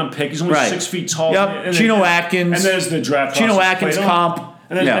third-round pick. He's only 6 feet tall. Yep. Geno Atkins. And there's the draft process. Geno Atkins comp.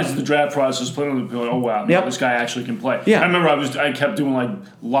 And then as the draft process played on, the oh wow, this guy actually can play. Yeah. I remember I kept doing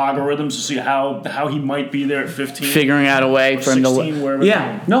logarithms to see how he might be there at 15. Figuring out a way for him to. Wherever.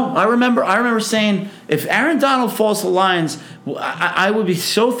 Yeah. No, I remember saying if Aaron Donald falls to the Lions, I would be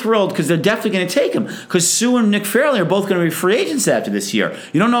so thrilled because they're definitely going to take him. Because Sue and Nick Fairley are both going to be free agents after this year.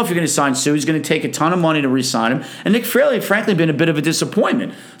 You don't know if you're going to sign Sue. He's going to take a ton of money to re-sign him. And Nick Fairley, frankly, been a bit of a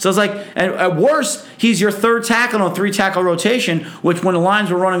disappointment. So it's like, at worst, he's your third tackle on a 3-tackle rotation, which when the Lions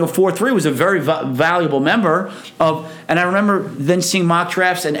were running a 4-3 was a very valuable member of. And I remember then seeing mock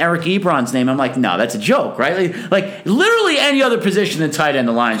drafts and Eric Ebron's name. I'm like, no, that's a joke, right? Like literally any other position than tight end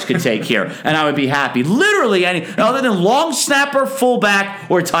the Lions could take here, and I would be happy. Literally any, other than long snapper,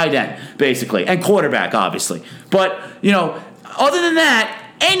 fullback, or tight end, basically, and quarterback, obviously. But other than that,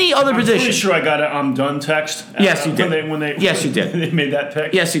 any other position. I'm pretty sure I got an "I'm done" text. Yes, you did. Yes, you did. They made that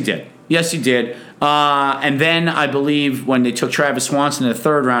pick. Yes, you did. Yes, you did. And then I believe when they took Travis Swanson in the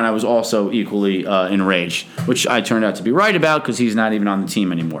third round, I was also equally enraged, which I turned out to be right about because he's not even on the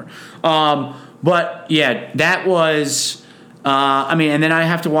team anymore. But yeah, that was. And then I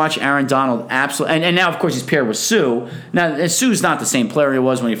have to watch Aaron Donald absolutely, and now of course he's paired with Sue. Now Sue's not the same player he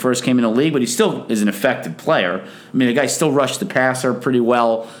was when he first came in the league, but he still is an effective player. I mean, the guy still rushed the passer pretty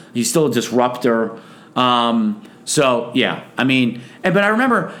well. He's still a disruptor. So yeah, I mean, but I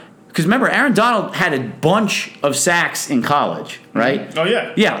remember. Because remember, Aaron Donald had a bunch of sacks in college, right? Oh,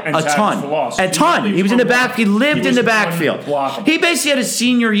 yeah. Yeah, and a ton. For loss. A ton. He was in the back. He lived in the backfield. Unblockable. He basically had a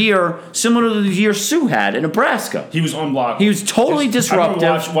senior year similar to the year Sue had in Nebraska. He was unblockable. He was totally disruptive. I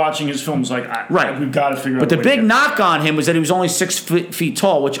remember watching his films we've got to figure out. But the big knock on him was that he was only 6 feet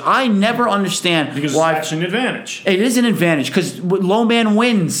tall, which I never understand. Because why. That's an advantage. It is an advantage because low man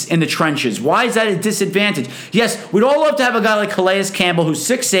wins in the trenches. Why is that a disadvantage? Yes, we'd all love to have a guy like Calais Campbell who's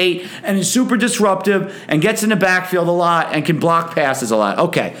 6'8" and is super disruptive and gets in the backfield a lot and can block passes a lot.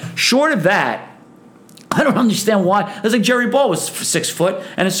 Okay, short of that, I don't understand why. It's like Jerry Ball was 6 foot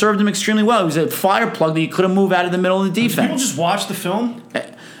and it served him extremely well. He was a fire plug that he couldn't move out of the middle of the defense. People just watch the film?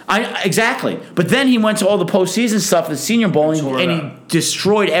 Exactly. But then he went to all the postseason stuff, the Senior Bowl, and he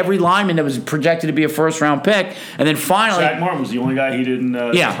destroyed every lineman that was projected to be a first-round pick. And then finally, Zach Martin was the only guy he didn't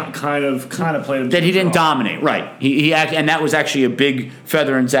kind of play that he didn't dominate. Right. He and that was actually a big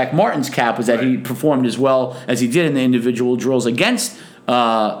feather in Zach Martin's cap was that he performed as well as he did in the individual drills against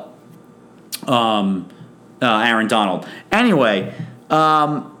Aaron Donald. Anyway.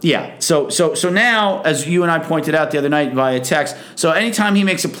 So now, as you and I pointed out the other night via text, so anytime he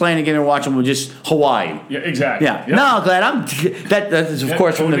makes a play and again and watch him, we'll just Hawaii. Yeah, exactly. Yeah. Yep. No, glad that is of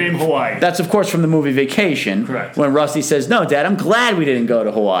course from the name Hawaii. That's of course from the movie Vacation. Correct. When Rusty says, "No, Dad, I'm glad we didn't go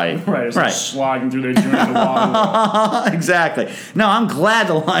to Hawaii." Right. It's like slogging through their journey to water. Exactly. No, I'm glad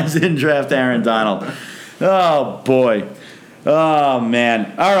the Lions didn't draft Aaron Donald. Oh boy. Oh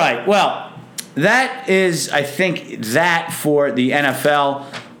man. All right. Well. That is, I think, that for the NFL.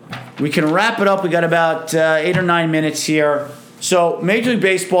 We can wrap it up. We got about 8 or 9 minutes here. So, Major League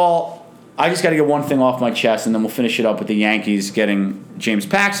Baseball, I just got to get one thing off my chest, and then we'll finish it up with the Yankees getting James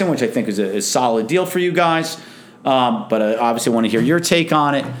Paxton, which I think is a solid deal for you guys. But I obviously want to hear your take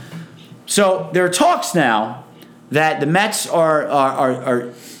on it. So, there are talks now that the Mets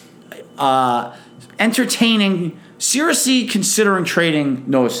are entertaining, seriously considering trading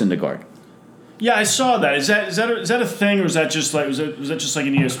Noah Syndergaard. Yeah, I saw that. Is that a thing, or was that just like an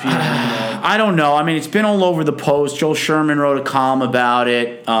ESPN? I don't know. I mean, it's been all over the Post. Joel Sherman wrote a column about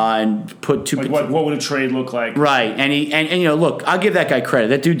it and put two. Like what would a trade look like? Right, and look, I'll give that guy credit.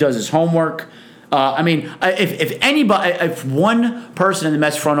 That dude does his homework. I mean, if one person in the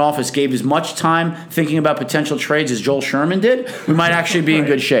Mets front office gave as much time thinking about potential trades as Joel Sherman did, we might actually be in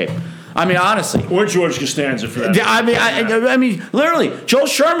good shape. I mean, honestly. Or George Costanza for that. I mean, literally, Joel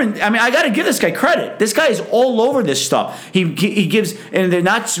Sherman. I mean, I got to give this guy credit. This guy is all over this stuff. He gives, and they're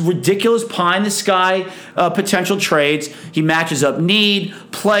not ridiculous pie in the sky potential trades. He matches up need,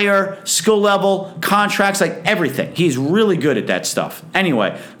 player, skill level, contracts, like everything. He's really good at that stuff.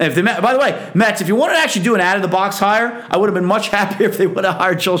 Anyway, by the way, Mets, if you wanted to actually do an out of the box hire, I would have been much happier if they would have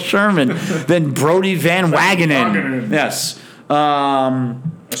hired Joel Sherman than Brody Van Wagenen. Yes.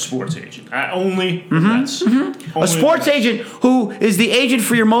 A sports agent. Only Mets. Mm-hmm. A sports agent who is the agent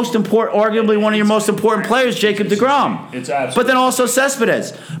for your most important, arguably one of your most important players, Jacob deGrom. It's absolutely. But then also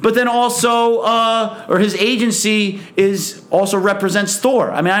Cespedes. But then also, or his agency also represents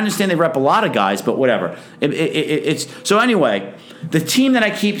Thor. I mean, I understand they rep a lot of guys, but whatever. It's so anyway. The team that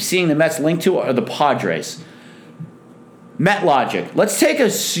I keep seeing the Mets linked to are the Padres. Met logic. Let's take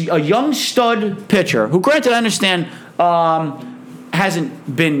a young stud pitcher who, granted, I understand.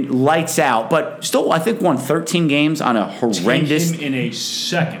 Hasn't been lights out, but still, I think won 13 games on a horrendous. Take him in a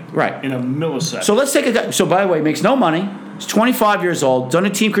second, right? In a millisecond. So let's take a guy. So by the way, makes no money. He's 25 years old. Done a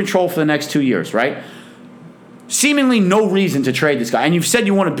team control for the next 2 years, right? Seemingly no reason to trade this guy, and you've said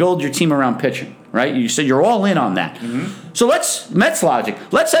you want to build your team around pitching. right? You said you're all in on that. So Mets logic.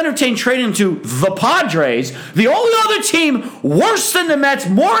 Let's entertain trading him to the Padres, the only other team worse than the Mets,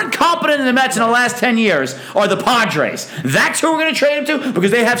 more incompetent than the Mets in the last 10 years are the Padres. That's who we're going to trade him to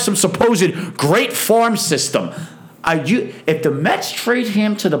because they have some supposed great farm system. If the Mets trade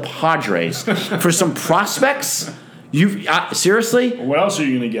him to the Padres for some prospects, seriously? What else are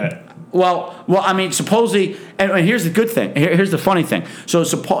you going to get? Well, I mean, supposedly, and here's the good thing. Here's the funny thing. So,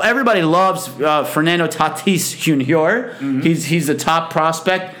 everybody loves Fernando Tatis Jr. He's the top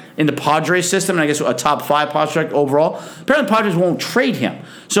prospect in the Padres system, and I guess a top 5 prospect overall. Apparently, the Padres won't trade him.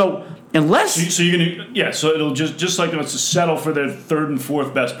 So, unless so you're gonna so it'll just like it's to settle for their 3rd and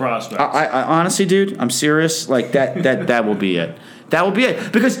 4th best prospects. I honestly, dude, I'm serious. Like that will be it. That will be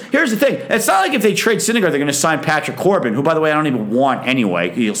it. Because here's the thing. It's not like if they trade Syndergaard, they're going to sign Patrick Corbin, who, by the way, I don't even want anyway.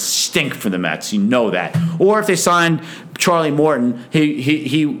 He'll stink for the Mets. You know that. Or if they signed Charlie Morton,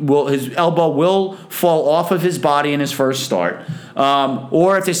 his elbow will fall off of his body in his first start.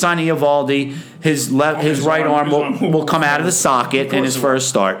 Or if they sign Eovaldi, his right arm will come out of the socket in his first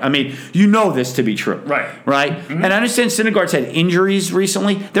start. I mean, you know this to be true. Right? Mm-hmm. And I understand Syndergaard's had injuries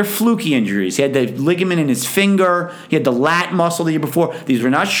recently. They're fluky injuries. He had the ligament in his finger. He had the lat muscle the year before. These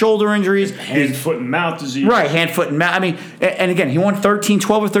were not shoulder injuries. Hand, foot, and mouth disease. Right, hand, foot, and mouth. I mean, and again, he won 12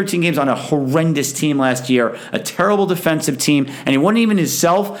 or 13 games on a horrendous team last year, a terrible defensive team, and he wasn't even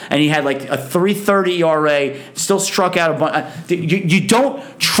himself, and he had like a 3.30 ERA, still struck out a bunch. You don't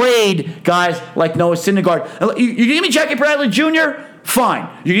trade guys like Noah Syndergaard. You give me Jackie Bradley Jr., fine.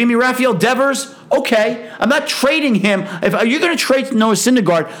 You give me Rafael Devers, okay. I'm not trading him. If you're going to trade Noah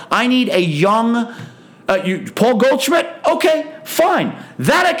Syndergaard, I need a young Paul Goldschmidt, okay, fine.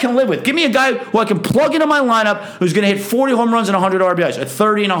 That I can live with. Give me a guy who I can plug into my lineup who's going to hit 40 home runs and 100 RBIs, or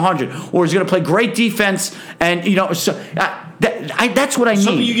 30 and 100, or he's going to play great defense, and that's what I need.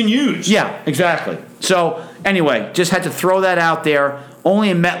 Something you can use. Yeah, exactly. So anyway, just had to throw that out there.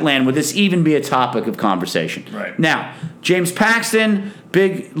 Only in Metland would this even be a topic of conversation. Right. Now, James Paxton,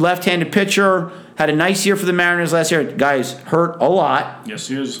 big left-handed pitcher, had a nice year for the Mariners last year. Guy's hurt a lot. Yes,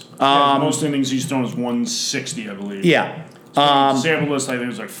 he is. Most innings he's thrown is 160, I believe. Yeah. Sample list, I think it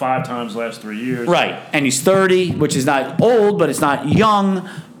was like 5 times the last 3 years. Right. And he's 30, which is not old, but it's not young.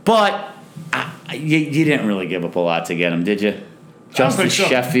 But you didn't really give up a lot to get him, did you? Justice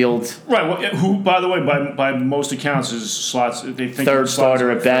Sheffield. Right. Well, who, by the way, by most accounts, is slots. They think third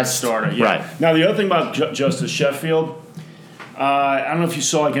starter at best. Starter. Yeah. Right. Now the other thing about Justice Sheffield, I don't know if you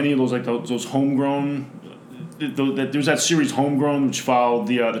saw like any of those homegrown. There's that series Homegrown, which followed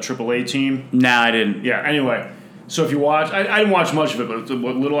the AAA team. No, I didn't. Yeah. Anyway, so if you watch, I didn't watch much of it, but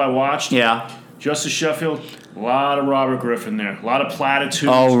what little I watched. Yeah. Justice Sheffield. A lot of Robert Griffin there. A lot of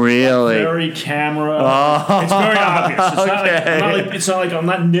platitudes. Oh, really? Very camera. Oh, it's very obvious. It's okay. It's not like I'm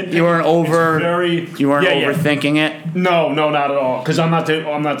not nitpicking. You weren't overthinking it. No, not at all. Because I'm not the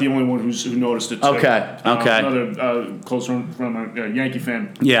only one who noticed it too. Okay. Another close friend from a Yankee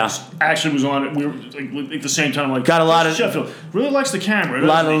fan. Yeah. Actually was on it. We were like, at the same time. Like got a lot of Sheffield really likes the camera. A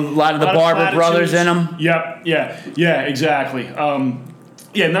lot of the Barber brothers in him. Yep. Yeah. Exactly. Like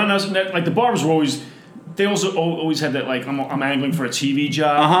the Barbers were always. They also always had that like I'm angling for a TV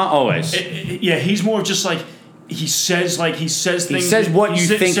job. Always. He's more just like he says things. He says what you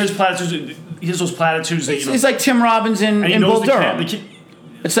think. He says platitudes. He has those platitudes. It's like Tim Robbins in Bull Durham.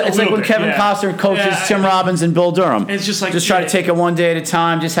 It's like when Kevin Costner coaches Tim Robbins and Bill Durham. It's just like try to take it one day at a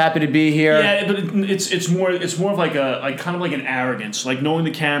time. Just happy to be here. Yeah, but it's more of like kind of like an arrogance, like knowing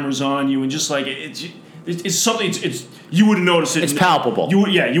the camera's on you and just like it's something. It's you wouldn't notice it. It's palpable. You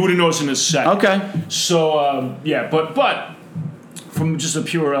would have noticed in a second. Okay. So but from just a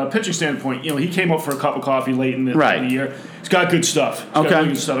pure pitching standpoint, he came up for a cup of coffee late in the year. He's got good stuff. He's got really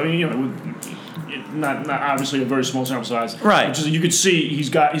good stuff. I mean, not obviously a very small sample size. Right. You could see he's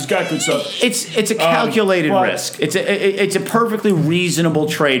got good stuff. It's a calculated risk. It's a perfectly reasonable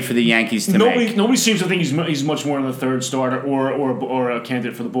trade for the Yankees to make. Nobody seems to think he's much more than the third starter or a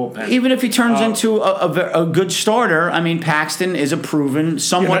candidate for the bullpen. Even if he turns into a good starter, I mean Paxton is a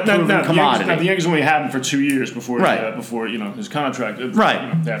somewhat proven commodity. The Yankees only have him for 2 years before his contract.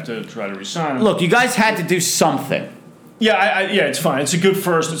 Right. They have to try to resign him. Look, you guys had to do something. Yeah, it's fine. It's a good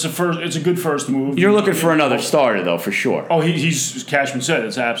first. It's a good first move. You're looking for another starter, though, for sure. Oh, he's as Cashman said.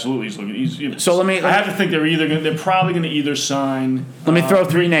 It's absolutely he's looking. So I have to think they're probably going to either sign. Let me throw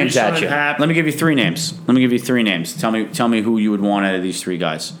 3 names at you. Let me give you 3 names. Tell me who you would want out of these 3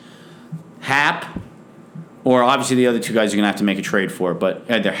 guys. Happ, or obviously the other 2 guys you're going to have to make a trade for, but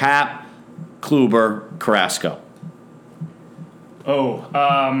either Happ, Kluber, Carrasco.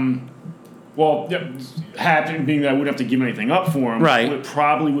 Well, happening being that I wouldn't have to give anything up for him, Right. It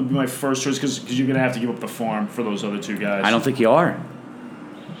probably would be my first choice because you're going to have to give up the farm for those other two guys. I don't think you are.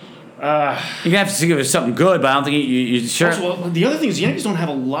 You're gonna have to give us something good, but I don't think you sure. Also, well, the other thing is the Yankees don't have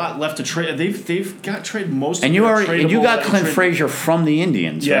a lot left to trade. They've got traded most. And of you their already you tradable got that Clint trade- Frazier from the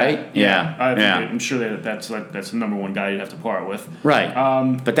Indians, right? I'm sure that's the number one guy you'd have to part with. Right.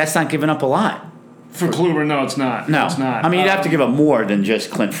 But that's not giving up a lot. For Kluber, no, it's not. No, it's not. I mean, you'd have to give up more than just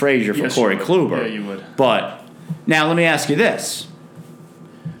Clint Frazier for yes, Corey you would. Kluber. Yeah, you would. But now let me ask you this.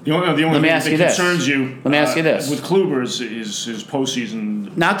 The only Let me thing ask that you this. concerns you. Let me ask you this. With Kluber is his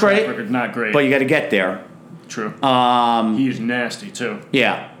postseason Not track great, record, not great. But you got to get there. True. He is nasty too.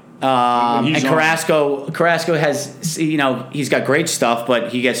 Yeah. When And he's on. Carrasco has, he's got great stuff, but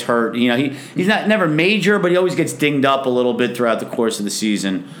he gets hurt. He's never major, but he always gets dinged up a little bit throughout the course of the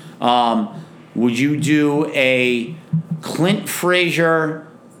season. Would you do a Clint Frazier,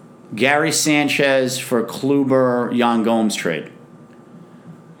 Gary Sanchez for Kluber, Yan Gomes trade?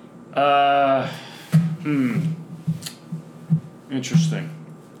 Interesting.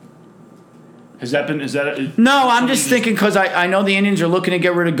 Is that? No, I'm just thinking because I know the Indians are looking to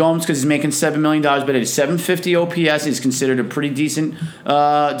get rid of Gomes because he's making $7 million, but at 750 OPS, he's considered a pretty decent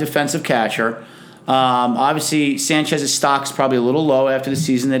defensive catcher. Obviously, Sanchez's stock's probably a little low after the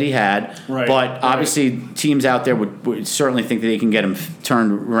season that he had, Right, but obviously teams out there would certainly think that they can get him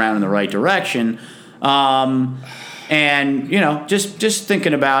turned around in the right direction. And just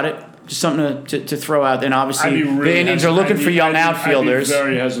thinking about it. Just something to throw out. And obviously, the Indians are looking for young outfielders. I'd be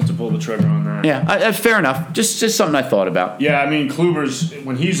very hesitant to pull the trigger on that. Yeah, fair enough. Just something I thought about. Yeah, I mean, Kluber's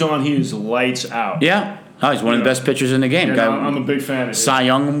when he's on, he is lights out. Yeah. Oh, he's one of the best pitchers in the game. Yeah, Guy, no, I'm a big fan of his.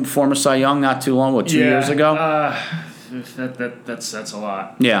 former Cy Young, not too long, 2 years ago? That's a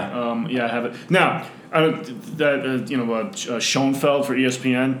lot. Yeah. I have it now. Schoenfeld for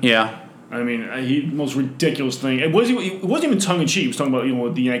ESPN. Yeah. I mean, most ridiculous thing. It wasn't even tongue in cheek. He was talking about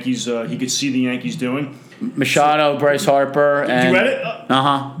what the Yankees. He could see the Yankees doing. Machado, Bryce Harper, and you read it?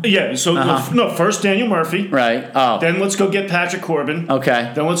 Yeah. So first Daniel Murphy. Right. Oh. Then let's go get Patrick Corbin.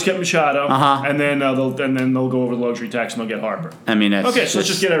 Okay. Then let's get Machado. And then they'll go over the luxury tax and they'll get Harper. I mean, that's okay. So let's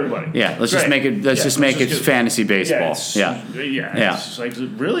just get everybody. Yeah. Let's just make it. Let's just make it fantasy baseball. Yeah. Yeah. It's like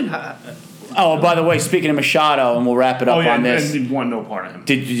really. Oh, by the way, speaking of Machado, and we'll wrap it up on this. And he won no part of him.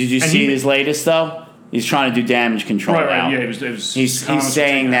 Did you see his latest though? He's trying to do damage control now. Right. Yeah, it was He's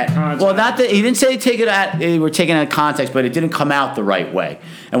saying that. Well, not that he didn't say they were taken out of context, but it didn't come out the right way.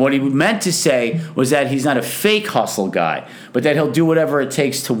 And what he meant to say was that he's not a fake hustle guy, but that he'll do whatever it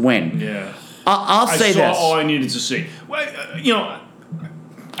takes to win. Yeah. I'll say this. I saw all I needed to see. Well,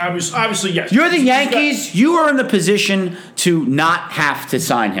 I was obviously yes. You're the Yankees. You are in the position to not have to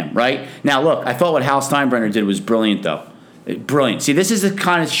sign him, right? Now, look, I thought what Hal Steinbrenner did was brilliant, though. Brilliant. See, this is the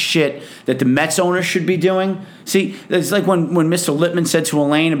kind of shit that the Mets owners should be doing. See, it's like when Mr. Lippman said to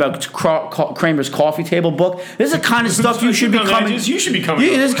Elaine about Kramer's coffee table book. This is the kind of stuff you should be coming. You should be coming.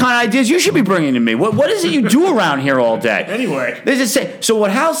 This is the kind of ideas you should be bringing to me. What is it you do around here all day? Anyway, so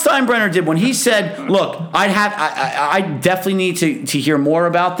what Hal Steinbrenner did when he said, "Look, I definitely need to hear more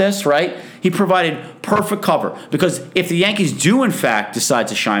about this," right? He provided perfect cover because if the Yankees do in fact decide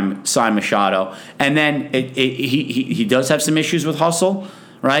to sign Machado, and then he does have some issues with hustle,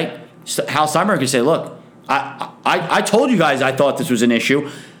 right? So Hal Steinbrenner could say, "Look, I told you guys I thought this was an issue.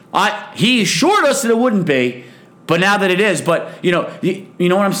 He assured us that it wouldn't be." But now that it is, you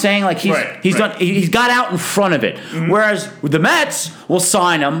know what I'm saying? Like he's got out in front of it. Mm-hmm. Whereas the Mets will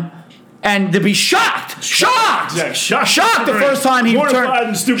sign him. And to be shocked Yeah, shocked the first time he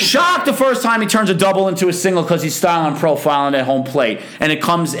shocked the first time he turns a double into a single because he's styling profiling at home plate, and it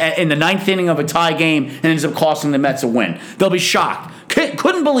comes in the ninth inning of a tie game and ends up costing the Mets a win. They'll be shocked.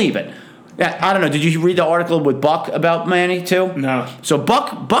 Couldn't believe it. I don't know. Did you read the article with Buck about Manny too? No. So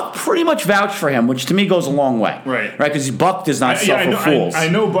Buck pretty much vouched for him, which to me goes a long way. Right. Because Buck does not suffer fools. I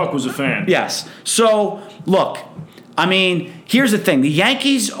know Buck was a fan. Yes. So look. I mean, here's the thing: the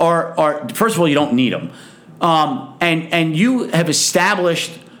Yankees are first of all, you don't need them, and you have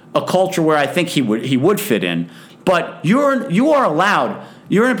established a culture where I think he would fit in. But you are allowed.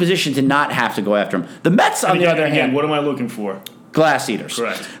 You're in a position to not have to go after him. The Mets, on the other hand, what am I looking for? Glass eaters.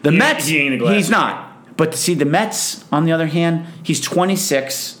 Correct. The Mets, he ain't a glass he's eater. not. But see, the Mets, on the other hand, he's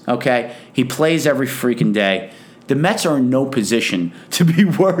 26. Okay, he plays every freaking day. The Mets are in no position to be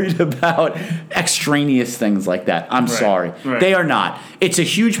worried about extraneous things like that. I'm sorry. Right. They are not. It's a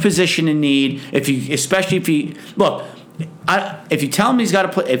huge position in need. If you tell him he's got to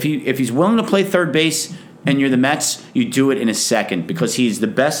play, if he's willing to play third base and you're the Mets, you do it in a second because he's the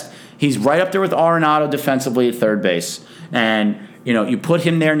best. He's right up there with Arenado defensively at third base. And You put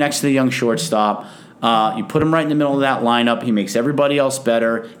him there next to the young shortstop. You put him right in the middle of that lineup. He makes everybody else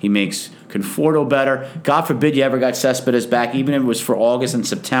better. He makes Conforto better. God forbid you ever got Cespedes back, even if it was for August and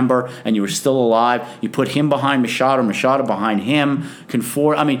September, and you were still alive. You put him behind Machado behind him,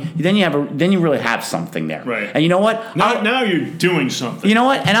 Conforto. I mean, then you really have something there. Right. And you know what? Now you're doing something. You know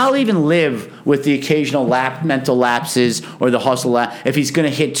what? And I'll even live with the occasional mental lapses or the hustle if he's going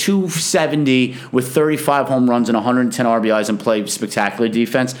to hit 270 with 35 home runs and 110 RBIs and play spectacular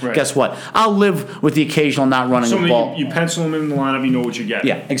defense. Right. Guess what? I'll live with the occasional not running the ball. You pencil him in the lineup, you know what you get.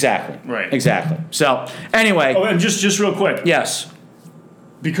 Yeah, exactly. Right. Exactly. So, anyway. Oh, and just real quick. Yes.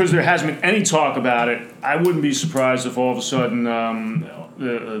 Because there hasn't been any talk about it, I wouldn't be surprised if all of a sudden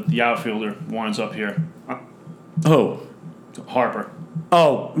the outfielder winds up here. Who? Harper.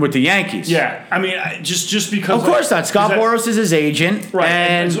 Oh, with the Yankees. Yeah, I mean, just because. Of course not. Scott Boras is his agent, right?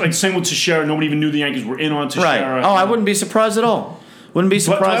 And it's like same with Teixeira. Nobody even knew the Yankees were in on Teixeira. Right. Oh, I wouldn't be surprised at all. Wouldn't be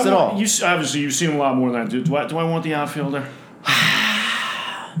surprised at all. Obviously, you've seen a lot more than that, dude. Do I want the outfielder?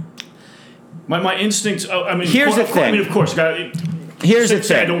 My instincts. I mean, here's the thing. I mean, of course, here's the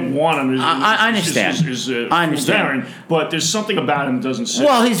thing. I don't want him. I understand. I understand. But there's something about him that doesn't sit.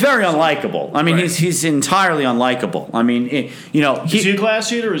 Well, he's very unlikable. I mean, right. he's entirely unlikable. I mean, is he a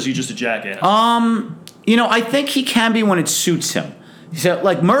glass eater or is he just a jackass? I think he can be when it suits him. So,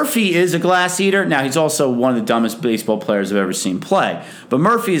 like, Murphy is a glass eater. Now, he's also one of the dumbest baseball players I've ever seen play. But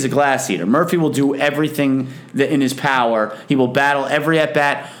Murphy is a glass eater. Murphy will do everything that in his power. He will battle every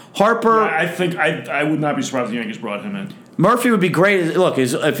at-bat. Harper... Yeah, I think I would not be surprised if the Yankees brought him in. Murphy would be great. Look,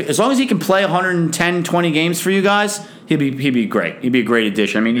 as long as he can play 110, 20 games for you guys, he'd be great. He'd be a great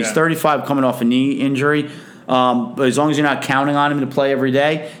addition. I mean, he's 35 coming off a knee injury. But as long as you're not counting on him to play every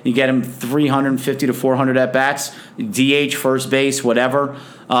day, you get him 350 to 400 at-bats, DH, first base, whatever.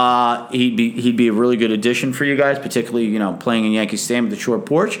 He'd be a really good addition for you guys, particularly, playing in Yankee Stadium with the short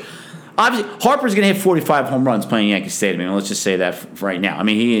porch. Obviously, Harper's going to hit 45 home runs playing Yankee Stadium. I mean, let's just say that right now. I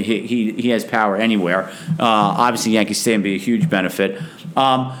mean, he has power anywhere. Obviously, Yankee Stadium would be a huge benefit.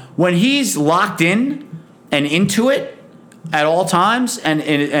 When he's locked in and into it at all times and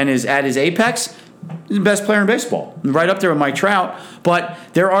is at his apex, he's the best player in baseball, right up there with Mike Trout. But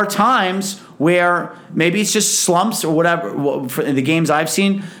there are times where maybe it's just slumps or whatever for the games I've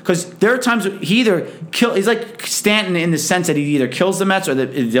seen. Because there are times he either he's like Stanton in the sense that he either kills the Mets or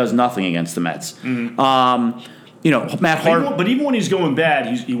that he does nothing against the Mets. Mm-hmm. Matt Harvey. But even when he's going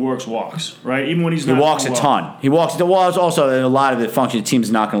bad, he works walks, right? Even when he's not. He walks a ton. He walks. Well, it's also a lot of the function. The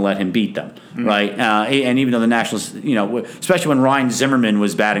team's not going to let him beat them, right? And even though the Nationals, especially when Ryan Zimmerman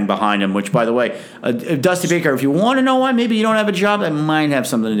was batting behind him, which, by the way, Dusty Baker, if you want to know why maybe you don't have a job, that might have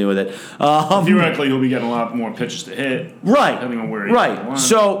something to do with it. Theoretically, he'll be getting a lot more pitches to hit, right? Depending on where he right.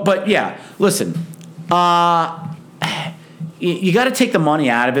 So, but yeah, listen. You got to take the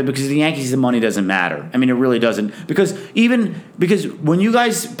money out of it because the Yankees, the money doesn't matter. I mean, it really doesn't. Because when you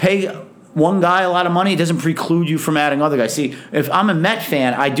guys pay one guy a lot of money, it doesn't preclude you from adding other guys. See, if I'm a Met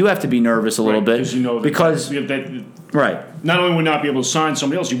fan, I do have to be nervous a little bit. Because right. Not only will you not be able to sign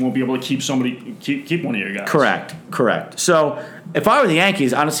somebody else, you won't be able to keep one of your guys. Correct. So if I were the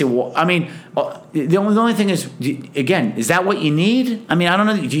Yankees, honestly, the only thing is, again, is that what you need? I mean, I don't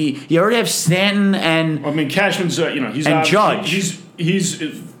know. You already have Stanton and... I mean, Cashman's, he's... And Judge.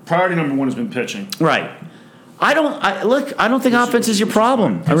 He's priority number one has been pitching. Right. I don't think offense is your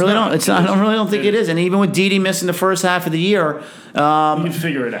problem. I really don't. I don't think it is. And even with Didi missing the first half of the year, you can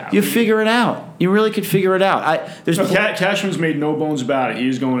figure it out. You figure it out. You really could figure it out. Cashman's made no bones about it.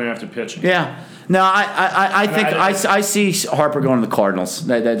 He's going after pitching. Yeah. No, I see Harper going to the Cardinals.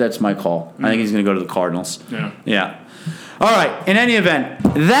 That's my call. I think he's going to go to the Cardinals. Yeah. All right. In any event,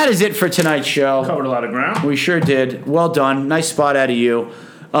 that is it for tonight's show. Covered a lot of ground. We sure did. Well done. Nice spot out of you.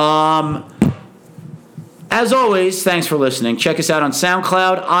 As always, thanks for listening. Check us out on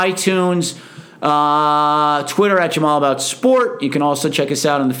SoundCloud, iTunes, Twitter at Jamal About Sport. You can also check us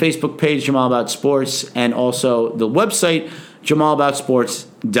out on the Facebook page, Jamal About Sports, and also the website,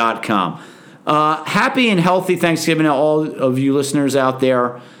 JamalAboutSports.com. Happy and healthy Thanksgiving to all of you listeners out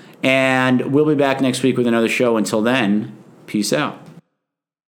there, and we'll be back next week with another show. Until then, peace out.